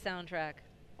good soundtrack.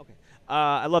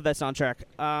 I love that soundtrack.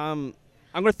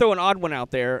 I'm going to throw an odd one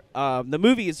out there. The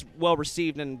movie is well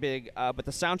received and big, but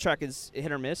the soundtrack is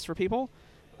hit or miss for people.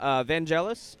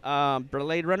 Vangelis,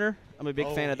 Blade Runner. I'm a big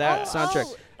fan of that soundtrack.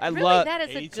 Oh, I really? love. That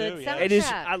is a 82, good yeah. soundtrack. It is.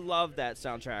 I love that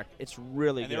soundtrack. It's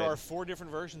really And good. there are 4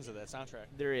 different versions of that soundtrack.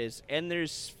 There is, and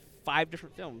there's 5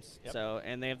 different films. Yep. So,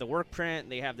 and they have the work print,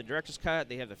 they have the director's cut,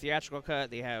 they have the theatrical cut,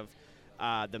 they have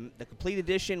the complete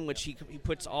edition, which he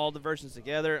puts all the versions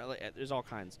together. There's all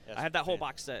kinds. Yes, I have that whole fan.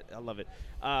 box set. I love it.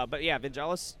 But yeah,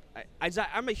 Vangelis.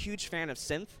 I'm a huge fan of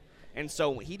synth, and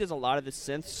so he does a lot of the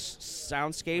synth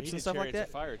soundscapes He and did stuff like Chariots that.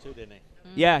 of Fire too, didn't he?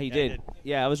 Yeah, he Yeah, he did. did.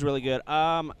 Yeah, it was really good.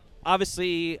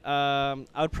 Obviously, I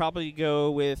would probably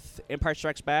go with Empire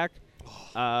Strikes Back.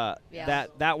 Yeah.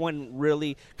 That one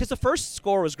really, because the first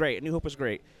score was great, New Hope was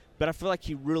great, but I feel like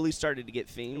he really started to get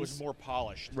themes. It was more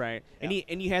polished. Right, Yeah.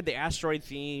 and you had the asteroid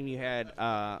theme, you had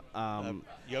Yoda's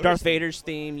Darth theme. Vader's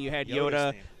theme, you had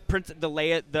Yoda's Yoda, theme. the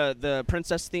Leia, the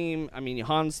princess theme. I mean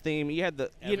Han's theme. You had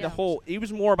the Yeah. whole. It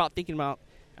was more about thinking about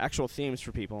actual themes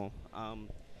for people.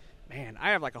 Man, I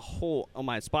have like a whole on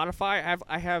my Spotify.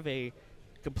 I have a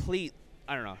complete.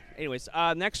 I don't know. Anyways,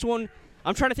 next one.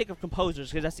 I'm trying to think of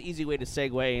composers because that's the easy way to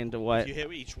segue into what. You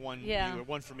hit each one, Yeah.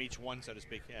 one from each one, so to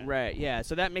speak. Yeah. Right. Yeah.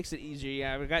 So that makes it easier.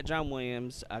 Yeah. We got John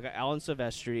Williams. I got Alan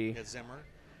Silvestri. You got Zimmer.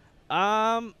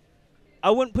 I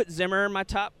wouldn't put Zimmer in my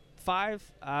top 5,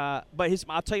 but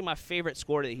I'll tell you my favorite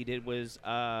score that he did was. This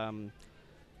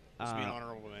would be an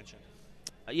honorable mention.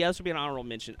 Yeah, this would be an honorable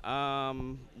mention.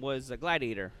 Was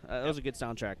Gladiator. That was a good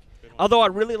soundtrack. Good one. Although I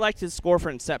really liked his score for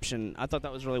Inception. I thought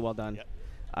that was really well done.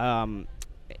 Yep.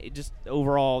 It just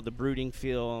overall the brooding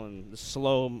feel and the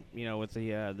slow, with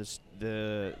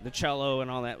the cello and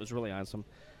all that was really awesome.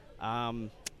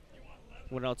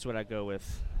 What else would I go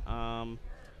with? I'm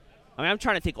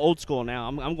trying to think old school now.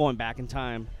 I'm going back in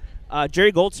time.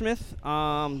 Jerry Goldsmith,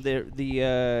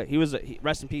 he was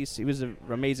rest in peace. He was an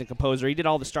amazing composer. He did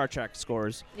all the Star Trek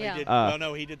scores. Yeah. He did,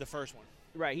 no, he did the first one.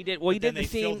 Right, he did. Well, he But then did the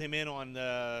they filled theme. him in on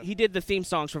the He did the theme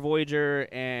songs for Voyager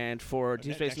and for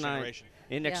Deep Space Next Nine Generation.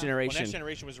 and Next Yeah. Generation. Well, Next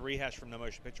Generation was a rehash from the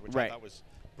motion picture, which Right. I thought was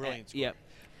brilliant. score. Yep.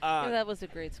 Yeah, that was a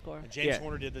great score. And James Yeah.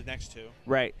 Horner did the next 2.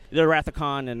 Right. The Wrath of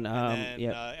Khan and And then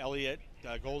yeah. Elliot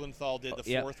Goldenthal did the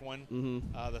Yep. 4th one.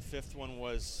 Mm-hmm. The 5th one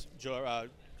was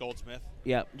Goldsmith.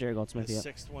 Yep. Jerry Goldsmith. The Yeah.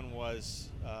 6th one was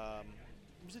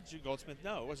it Goldsmith?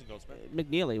 No, it wasn't Goldsmith.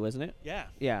 McNeely, wasn't it? Yeah.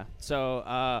 Yeah.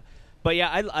 So, but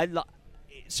yeah,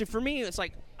 so for me, it's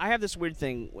like I have this weird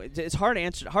thing. It's hard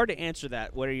to answer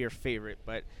that. What are your favorite?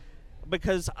 But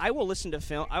because I will listen to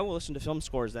film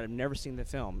scores that have never seen the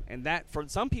film, and that for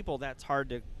some people that's hard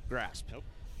to grasp. Nope.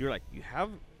 You're like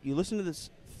you listen to this,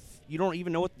 you don't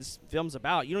even know what this film's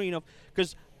about. You don't even know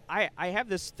because I have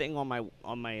this thing on my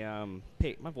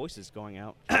page. My voice is going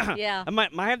out. Yeah.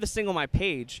 I have this thing on my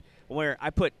page where I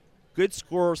put good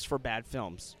scores for bad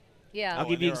films. Yeah. I'll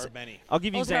give you there are many. I'll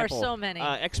give you There are example. so many.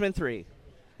 X-Men 3.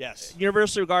 Yes.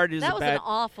 Universally regarded as that a was bad, an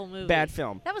awful movie. bad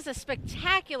film. That was a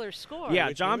spectacular score. Yeah,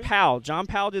 Which John movie? Powell. John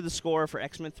Powell did the score for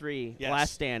X-Men 3, Yes.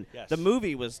 Last Stand. Yes. The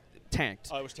movie was tanked.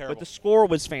 Oh, it was terrible. But the score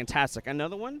was fantastic.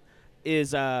 Another one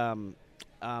is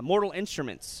Mortal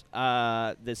Instruments,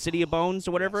 The City of Bones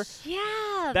or whatever. Yes.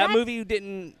 Yeah. That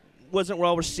movie wasn't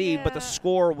well received, but the Yeah.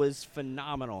 score was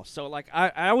phenomenal. So like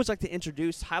I always like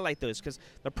to highlight those because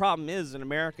the problem is in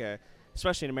America,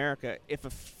 especially in America, if a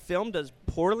film does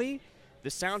poorly, the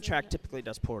soundtrack typically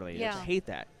does poorly. I Yeah. just hate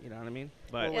that. You know what I mean?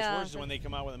 But Well, what's Yeah, worse is when they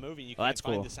come out with a movie and you Oh, can't that's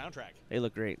find cool. the soundtrack. they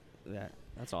look great.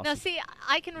 That's awesome. Now, see,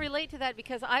 I can relate to that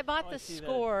because I bought Oh, I the see that at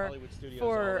score Hollywood studios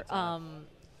for all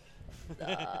the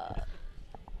time.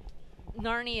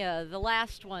 Narnia, the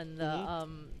last one, the Oh,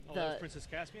 that was the Princess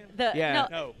Caspian? the Yeah.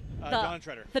 No, the Dawn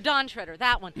Treader. the Dawn Treader,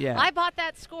 that one. Yeah. I bought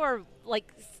that score like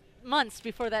months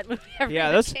before that movie ever Yeah,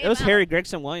 even came it was out. Harry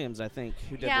Gregson Williams, I think,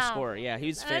 who did the Yeah. score. Yeah,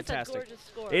 he's That's fantastic. a gorgeous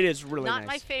score. It is really Not nice.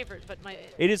 my favorite, but my.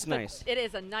 It is but nice. It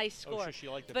is a nice Oh, score. sure, she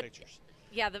liked the But- pictures.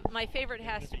 Yeah, my favorite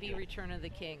has to be Return of the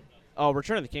King. Oh,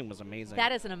 Return of the King was amazing.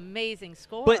 That is an amazing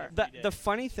score. But the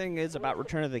funny thing is about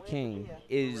Return of the King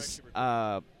is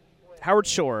Howard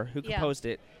Shore, who Yeah. composed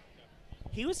it.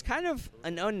 He was kind of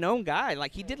an unknown guy.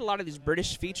 Like he did a lot of these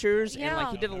British features, and like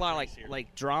he Yeah. did a lot of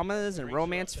like dramas and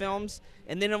romance films.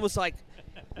 And then it was like,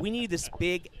 we need this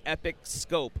big epic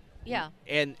scope. yeah.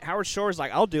 And Howard Shore's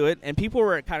like, I'll do it. And people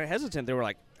were kind of hesitant. They were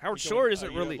like, Howard Shore Oh, isn't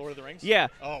you know really. Lord of the Rings? Yeah.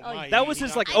 Oh, Oh, my. that was he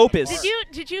his, knocked like, it out of the opus.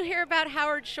 park. Did you hear about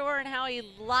Howard Shore and how he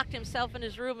locked himself in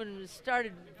his room and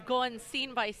started going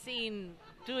scene by scene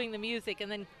doing the music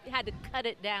and then had to cut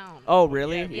it down? Oh,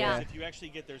 really? Yeah, because Yeah. if you actually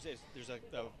get there's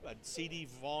a CD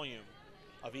volume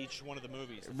of each one of the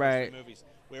movies, the first Right. three movies,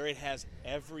 where it has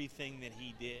everything that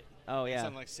he did. Oh, It's yeah.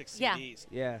 on like 6 Yeah. CDs.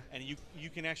 Yeah. And you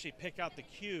can actually pick out the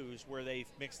cues where they've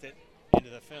mixed it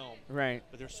into the film. Right.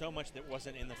 But there's so much that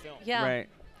wasn't in the film. Yeah. Right.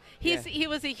 He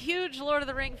was a huge Lord of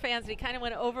the Ring fan, so he kind of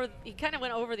went over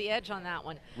the edge on that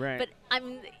one. Right. But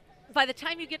by the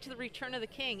time you get to the Return of the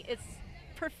King, it's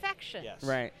perfection. Yes.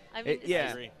 Right. I mean, It- it's yeah.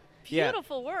 I agree. Yeah.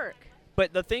 beautiful work.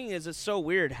 But the thing is, it's so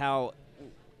weird how,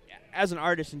 as an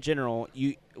artist in general,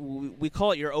 we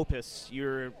call it your opus.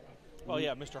 Your Well,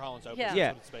 yeah, Mr. Holland's opus. Yeah. That's Yeah.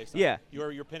 what it's based on. Yeah.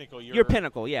 Your pinnacle. your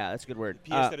pinnacle. Yeah, that's a good word.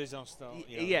 Pièce de résistance.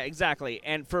 You know. Yeah, exactly.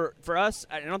 And for us,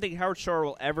 I don't think Howard Shore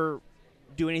will ever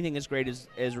do anything as great as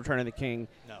Return of the King.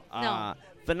 No. No.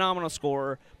 Phenomenal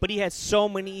score, but he had so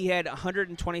many. He had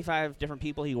 125 different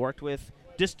people he worked with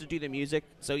just to do the music.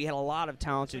 So he had a lot of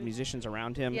talented musicians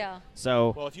around him. Yeah.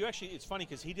 So Well, if you actually, it's funny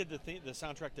because he did the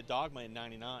soundtrack to Dogma in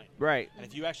 '99. right. And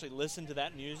if you actually listen to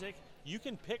that music, you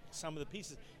can pick some of the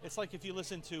pieces. It's like if you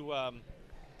listen to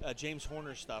James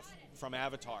Horner stuff from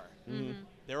Avatar. Mm-hmm.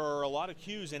 There are a lot of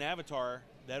cues in Avatar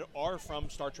that are from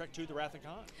Star Trek II: The Wrath of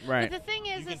Khan. Right. But the thing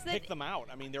You is can that pick them out.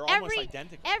 I mean, they're almost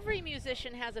identical. every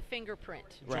musician has a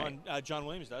fingerprint. Right. John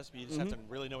Williams does, but you just have to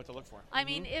really know what to look for. I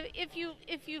mean, if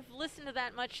you've listened to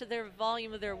that much of their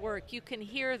volume of their work, you can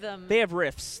hear them. They have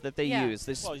riffs that they Yeah. use.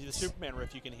 This, Well, the Superman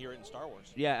riff, you can hear it in Star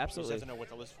Wars. yeah, You just absolutely. have to know what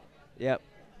to listen for. Yep.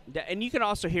 And you can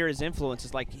also hear his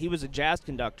influences. Like he was a jazz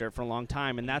conductor for a long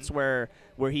time, and that's where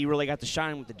he really got to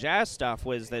shine with the jazz stuff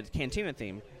was the Cantina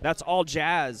theme. That's all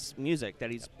jazz music that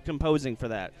he's composing for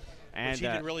that. And Which he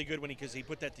did really good because he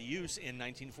put that to use in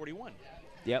 1941.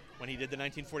 yep. When he did the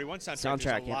 1941 soundtrack, Soundtrack,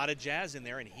 there's a yeah. lot of jazz in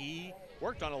there, and he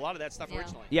worked on a lot of that stuff Yeah.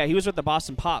 originally. Yeah, he was with the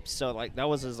Boston Pops, so like that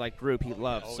was his like group he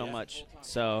loved Oh, so yeah. much.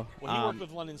 So Well, he worked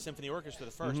with London Symphony Orchestra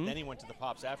the 1st, then he went to the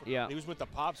Pops after. Yeah. He was with the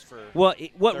Pops for. well,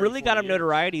 what 30, really got 40 him years.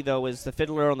 notoriety though was the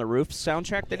Fiddler on the Roof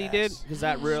soundtrack that he did, Yes. because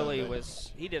that really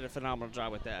was he did a phenomenal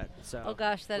job with that. So Oh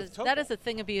gosh, that With is a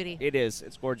thing of beauty. it is.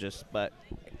 It's gorgeous, but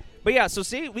yeah. So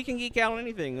see, we can geek out on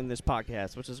anything in this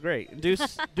podcast, which is great.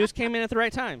 Deuce came in at the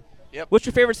right time. Yep. What's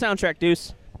your favorite soundtrack,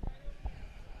 Deuce?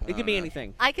 It could be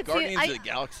anything. I could Guardians see. of the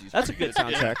Galaxy. That's a good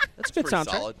soundtrack. That's a good pretty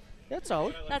soundtrack. solid. That's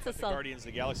solid. That's a The solid. Guardians of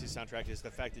the Galaxy soundtrack is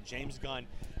the fact that James Gunn,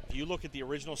 if you look at the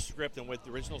original script and with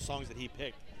the original songs that he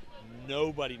picked,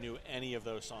 nobody knew any of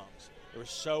those songs. They were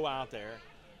so out there.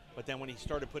 But then when he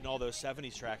started putting all those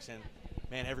 70s tracks in,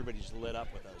 man, everybody just lit up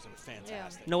with those. It was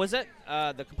fantastic. No, was it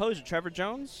the composer Trevor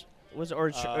Jones? Was it, or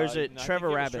is No, it I Trevor think it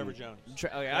was Rabin? Trevor Jones. Okay,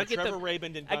 No, I get Trevor them-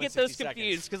 Rabin did I Gone get in those 60 confused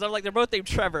Seconds. because I'm like they're both named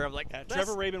Trevor. I'm like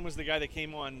Trevor Rabin was the guy that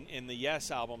came on in the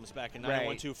Yes albums back in Right,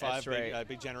 9125, that's right.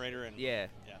 Big Generator. And Yeah.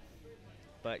 Yeah.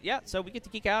 But yeah, so we get to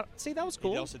geek out. See, that was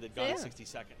cool. He also did Gone in Yeah. 60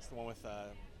 Seconds, the one with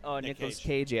Oh, Nick Nicolas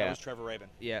Cage, yeah. That was Trevor Rabin.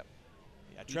 Yeah.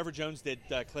 Yeah, Trevor Jones did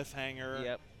Cliffhanger.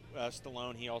 Yep.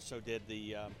 Stallone, he also did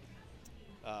the.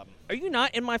 Are you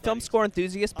not in my film score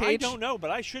enthusiast page? I don't know, but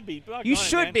I should be. Doggone You it,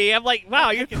 should man. be. I'm like, wow,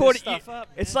 I'm you're picking cool. this stuff up,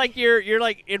 It's man. like you're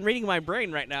like in reading my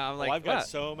brain right now. I'm like, Well, I've got wow.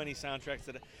 so many soundtracks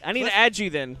that I need Cliff- to add you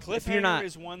then. If you're Cliffhanger not.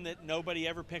 is one that nobody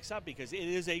ever picks up because it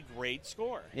is a great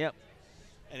score. Yep.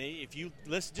 And if you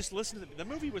just listen to the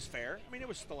movie was fair. I mean, it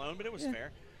was Stallone, but it was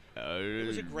fair. It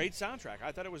was a great soundtrack.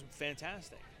 I thought it was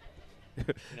fantastic. You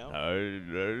know?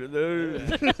 No,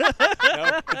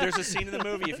 but there's a scene in the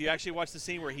movie. If you actually watch the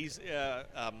scene where he's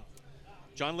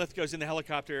John Lithgow's in the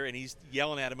helicopter and he's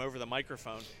yelling at him over the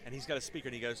microphone, and he's got a speaker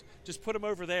and he goes, "Just put him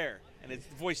over there," and his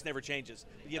voice never changes.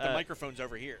 But yet the microphone's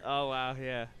over here, Oh wow,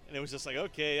 yeah. and it was just like,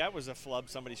 okay, that was a flub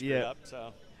somebody screwed Yeah. up.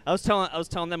 So I was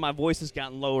telling them my voice has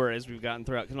gotten lower as we've gotten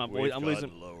throughout because my voice I'm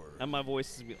losing lower. and my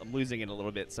voice is, I'm losing it a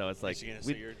little bit. So it's like Michigan,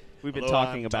 so we, you're- we've been Hello,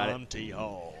 talking I'm about Tom it. T.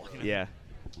 Hall. You know? Yeah.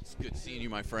 It's good seeing you,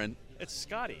 my friend. It's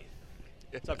Scotty.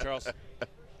 What's up, Charles?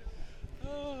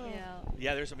 Yeah.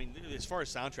 Yeah, there's. I mean, as far as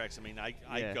soundtracks, I mean,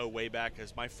 I go way back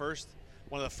because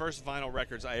one of the first vinyl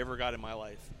records I ever got in my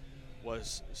life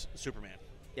was Superman.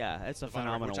 Yeah, it's a The vinyl record,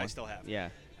 phenomenal which one. I still have. Yeah.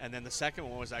 And then the second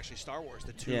one was actually Star Wars,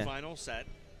 the 2 Yeah. vinyl set.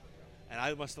 And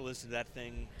I must have listened to that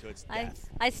thing to its I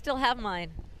death. still have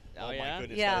mine. Oh, my yeah?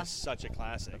 goodness, Yeah. that is such a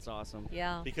classic. That's awesome.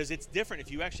 Yeah. Because it's different.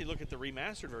 If you actually look at the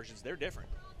remastered versions, they're different.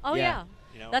 Oh Yeah. yeah.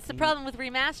 You know, That's the problem with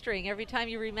remastering. Every time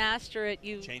you remaster it,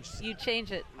 you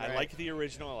change it. I Right. like the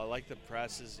original. I like the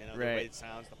presses. You know, the Right. way it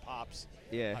sounds, the pops.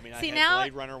 Yeah. I mean, See, I had now-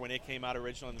 Blade Runner when it came out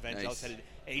original, and Vangelis Nice. had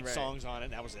 8 Right. songs on it,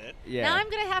 and that was it. Yeah. Now I'm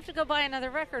gonna have to go buy another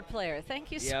record player.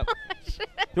 Thank you so Yep. much.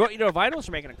 Well, vinyls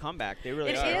are making a comeback. They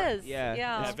really It are. is, Yeah.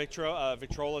 yeah. It's-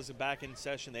 Victrola's back in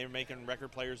session. They're making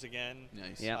record players again.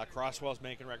 Nice. Yeah. Crosswell's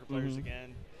making record players Mhm.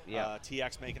 again. Yeah.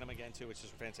 TX making them again too, which is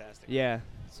fantastic. Yeah.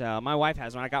 So my wife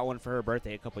has one. I got one for her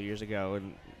birthday a couple years ago,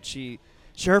 and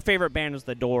her favorite band is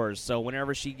The Doors. So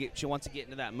whenever she wants to get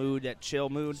into that mood, that chill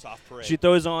mood, Soft Parade. she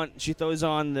throws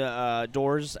on the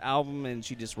Doors album, and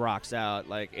she just rocks out.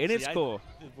 And See, it's cool.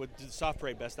 With the Soft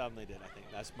Parade, best album they did, I think.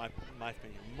 That's my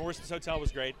opinion. Morrison's Hotel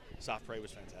was great. Soft Parade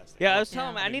was fantastic. Yeah, I was Yeah.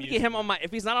 telling him I The need to get music. him on my.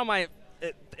 If he's not on my,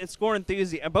 it's Score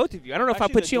Enthusiast. Both of you. I don't know if I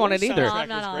Actually, put the you on it Doors either. No, soundtrack I'm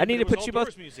not was on. great, I need but to it was put all you both-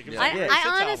 Doors music. It was Yeah. like I, a Six I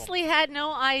album. honestly had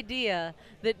no idea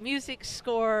that music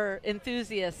score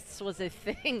enthusiasts was a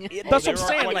thing. Yeah, Oh, that's there what I'm are-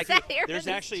 saying. wait, Like, Sat here in there's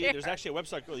this actually chair. a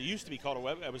website. It used to be called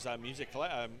it was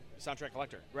Soundtrack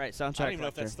Collector. right, soundtrack. I don't even know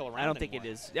if collector. that's still I around don't think it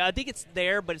anymore. is. Yeah, I think it's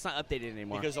there, but it's not updated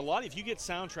anymore. Because if you get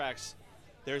soundtracks,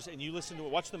 and you listen to it,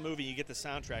 watch the movie, you get the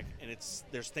soundtrack, and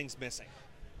there's things missing,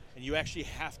 and you actually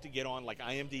have to get on like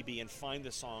IMDb and find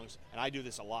the songs. And I do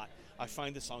this a lot. I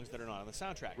find the songs that are not on the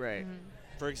soundtrack. right.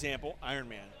 For example, Iron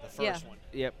Man, the Yeah. first one.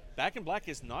 Yep. Back in Black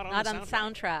is not on Not the on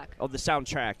soundtrack. soundtrack. Oh, the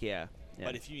soundtrack. Yeah. Yeah.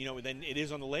 But if then it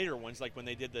is on the later ones, like when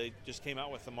they just came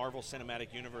out with the Marvel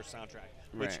Cinematic Universe soundtrack,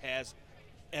 which Right. has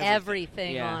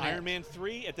Everything Yeah. on Iron it. Man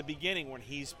 3 at the beginning when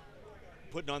he's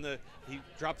putting on he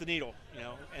dropped the needle,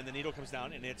 and the needle comes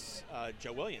down, and it's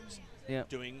Joe Williams Yep.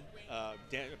 doing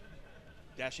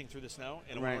Dashing Through the Snow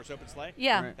in a Right. one-horse open sleigh.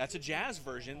 Yeah. Right. That's a jazz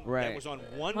version Right. that was on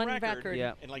one One record, record.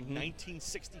 Yeah. in like Mhm.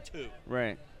 1962,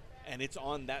 Right. and it's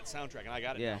on that soundtrack, and I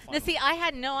got it. Yeah. Now, Now, finally. see, I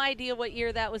had no idea what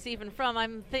year that was even from. I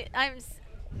It's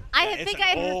think an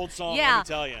I heard, old song, Yeah, let me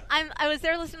tell you. I was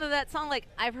there listening to that song. Like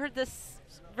I've heard this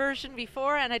version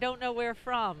before, and I don't know where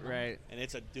from. Right. And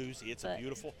it's a doozy. It's a But-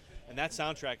 beautiful. And that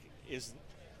soundtrack is.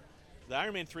 The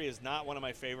Iron Man 3 is not one of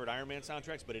my favorite Iron Man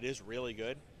soundtracks, but it is really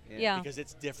good Yeah. because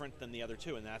it's different than the other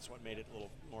two, and that's what made it a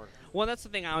little more. Well, that's the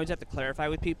thing I always have to clarify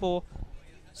with people.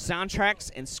 Soundtracks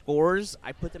and scores,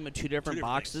 I put them in two different different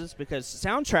boxes because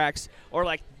soundtracks are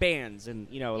like bands, and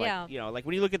Yeah. like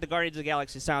when you look at the Guardians of the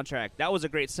Galaxy soundtrack, that was a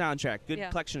great soundtrack, good Yeah.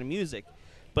 collection of music.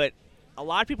 But a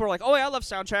lot of people are like, "Oh, yeah, I love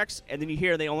soundtracks," and then you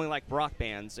hear they only like rock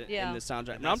bands in Yeah. the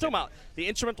soundtrack. And Now I'm that's talking about the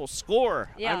instrumental score.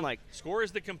 Yeah. I'm like, Score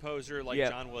is the composer, like Yeah.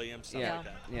 John Williams, stuff yeah, like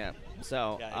that. yeah.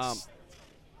 So, Yeah, it's-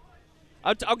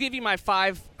 I'll give you my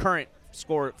 5 current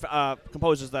score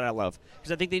composers that I love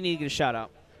because I think they need to get a shout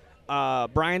out.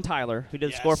 Brian Tyler, who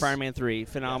did the score for Yes. Iron Man 3,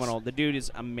 phenomenal. The dude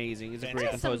is amazing. He's a great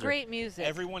Fantastic. Just some composer. great music.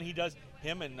 Everyone he does,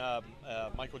 him and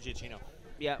Michael Giacchino.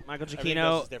 Yeah, Michael Everything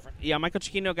else Giacchino. is different. Yeah, Michael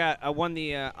Giacchino won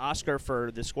the Oscar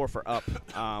for the score for Up,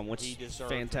 which He is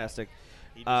deserved fantastic.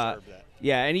 He deserved that.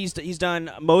 Yeah, and he's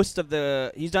done most of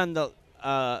the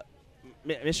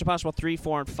Mission Impossible 3,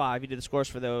 4, and 5. He did the scores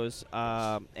for those,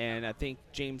 and I think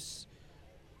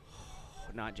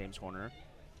not James Horner,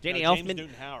 Danny No, Elfman. James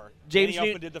Newton Howard. James Danny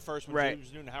Newt- Elfman did the first one. right.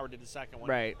 James Newton Howard did the second one.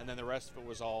 Right. And then the rest of it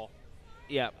was all.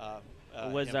 Yeah,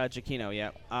 was him. Giacchino.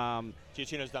 Yeah.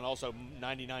 Giacchino's done also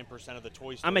 99% of the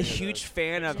Toy Story. I'm a or huge the-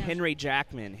 fan of Yeah. Henry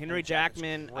Jackman. Henry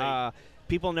Jackman's Jackman. great.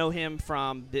 People know him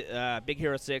from Big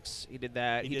Hero 6. He did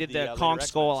that. He He did did the, the later Kong X-Men's.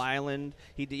 Skull Island.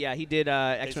 He did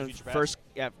X-Men Future Past. First.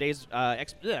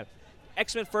 Yeah,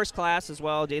 X-Men First Class as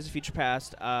well. Days of Future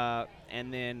Past.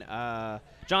 And then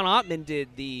John Ottman did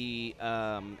the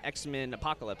X-Men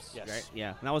Apocalypse. Yes. Right. Yeah,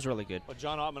 and that was really good. But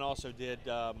John Ottman also did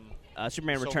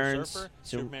Superman Silver Returns. Surfer,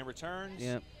 Su- Superman Returns.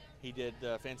 Yeah. He did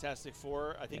Fantastic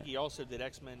Four. I think Yeah. he also did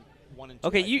X-Men 1 and 2.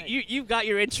 Okay, I you think. you've got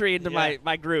your entry into Yeah.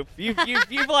 my group. You've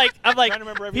like I'm like trying to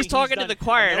remember he's everything talking to done. the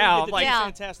choir I know now. He I'm did the like, two Yeah.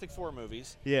 Fantastic Four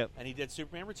movies. yeah. And he did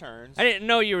Superman Returns. I didn't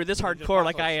know you were this He did hardcore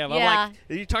like I Apocalypse. am. Yeah. I'm like,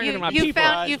 are you talking to my you people?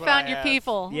 found you What I found your have.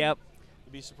 people. Yep.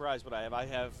 You'd be surprised what I have. I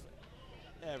have.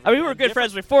 I mean, we were good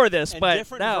friends before this, and but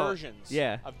different now, versions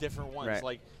yeah. of different ones. Right.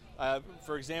 Like,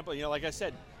 for example, like I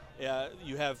said,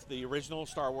 you have the original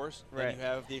Star Wars, then Right. you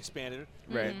have the expanded,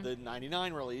 Right. the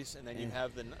 '99 release, and then you Yeah.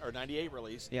 have the '98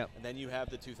 release, Yep. and then you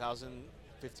have the 2000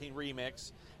 15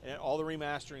 remix, and all the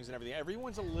remasterings and everything.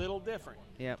 Everyone's a little different.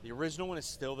 Yep. The original one is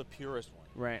still the purest one.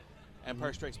 Right.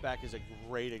 Empire Strikes Back is a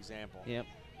great example. Yep.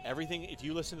 Everything, if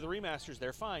you listen to the remasters,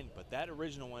 they're fine, but that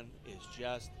original one is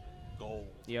just gold.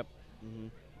 Yep.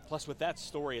 Plus, with that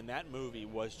story and that movie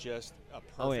was just a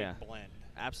perfect Oh, yeah. blend.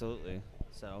 Absolutely.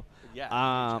 So. Yeah,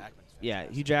 Hugh Jackman's Yeah,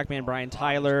 fantastic. Hugh Jackman, Brian Oh,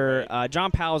 Tyler, he's great.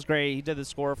 John Powell's great. He did the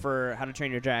score for How to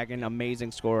Train Your Dragon,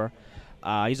 amazing score.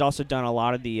 He's also done a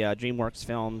lot of the DreamWorks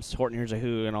films, Horton Hears a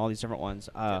Who, and all these different ones.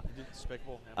 He did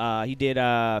Despicable. Yeah. He did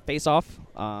Face Off.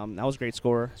 That was a great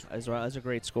score as well. As a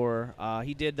great score.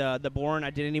 He did the Bourne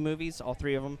Identity movies, all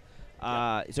 3 of them.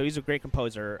 So he's a great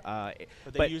composer.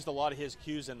 But they used a lot of his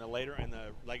cues in the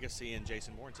Legacy and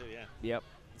Jason Bourne too. Yeah. Yep.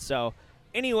 So,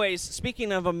 anyways,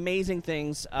 speaking of amazing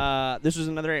things, this was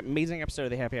another amazing episode of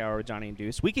the Happy Hour with Johnny and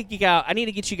Deuce. We could geek out. I need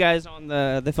to get you guys on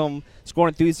the film score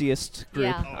enthusiast group.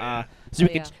 Yeah. Oh, yeah. So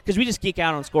because we just geek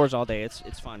out on scores all day. It's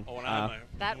fun. Oh, and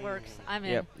That works. I'm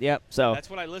in. Yep. So that's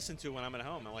what I listen to when I'm at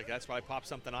home. That's why I pop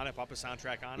something on. I pop a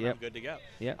soundtrack on, and Yep. I'm good to go.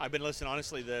 Yep. I've been listening,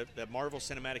 honestly, the Marvel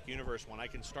Cinematic Universe one. I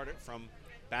can start it from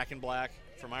Back in Black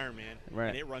from Iron Man, Right.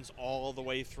 and it runs all the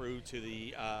way through to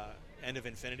the end of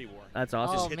Infinity War. that's It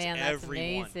awesome. just Oh, hits man, that's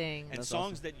everyone. amazing. And That's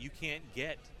songs that you can't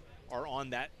get are on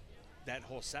that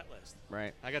whole set list.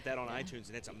 Right. I got that on iTunes,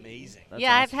 and it's amazing. That's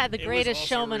Yeah, I've awesome. had The It was Greatest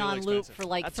also Showman really on loop expensive. for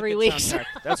like That's a 3 good weeks. soundtrack.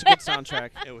 That's a good soundtrack.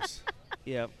 It was.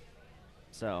 Yep.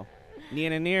 So,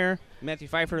 Near and Near, Matthew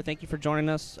Pfeiffer, thank you for joining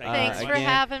us. Thanks for again.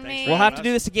 having Thanks me. for We'll have to us.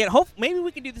 do this again. Maybe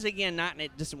we can do this again, not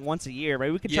just once a year.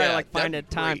 Right? We could try to Yeah, find a that'd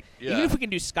be time, great. even Yeah. if we can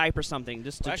do Skype or something,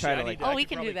 just to Well, try actually, to I need like. I we could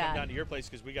can probably do that. come down to your place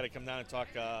because we got to come down and talk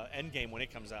Endgame when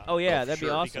it comes out. Oh yeah, Oh, that'd be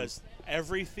sure, awesome. Because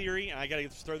every theory, and I got to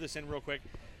throw this in real quick,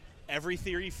 every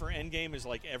theory for Endgame is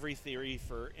like every theory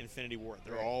for Infinity War.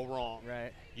 They're Right. all wrong.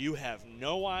 Right. You have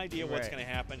no idea what's Right. going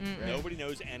to happen. Mm-mm. Nobody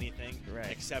knows anything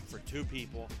Right. except for 2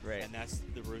 people, Right. and that's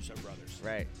the Russo brothers.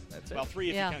 Right. That's it. Well, 3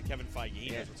 if Yeah. you count Kevin Feige.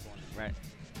 He Yeah. knows what's going on. Right.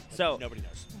 But So, nobody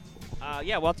knows.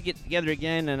 yeah, we'll have to get together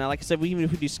again, and like I said, even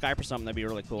if we do Skype or something, that'd be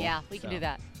really cool. Yeah, we can So- do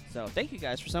that. So, thank you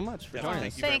guys so much for Yeah, joining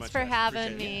thank us. you very Thanks much, for guys.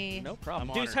 having Appreciate me. No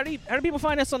problem. I'm Deuce, honored. how do people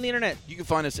find us on the internet? You can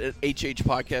find us at HH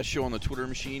Podcast Show on the Twitter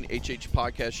machine,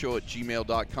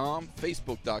 hhpodcastshow@gmail.com,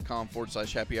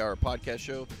 facebook.com/Happy Hour Podcast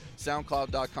Show,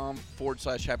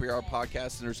 soundcloud.com/Happy Hour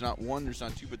Podcast. And there's not 1, there's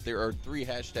not 2, but there are 3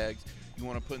 hashtags you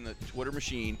want to put in the Twitter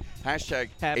machine.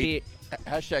 Hashtag Happy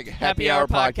Hour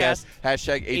Podcast,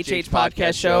 hashtag HH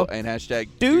Podcast Show, and hashtag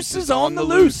Deuces on the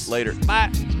loose. Later.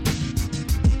 Bye.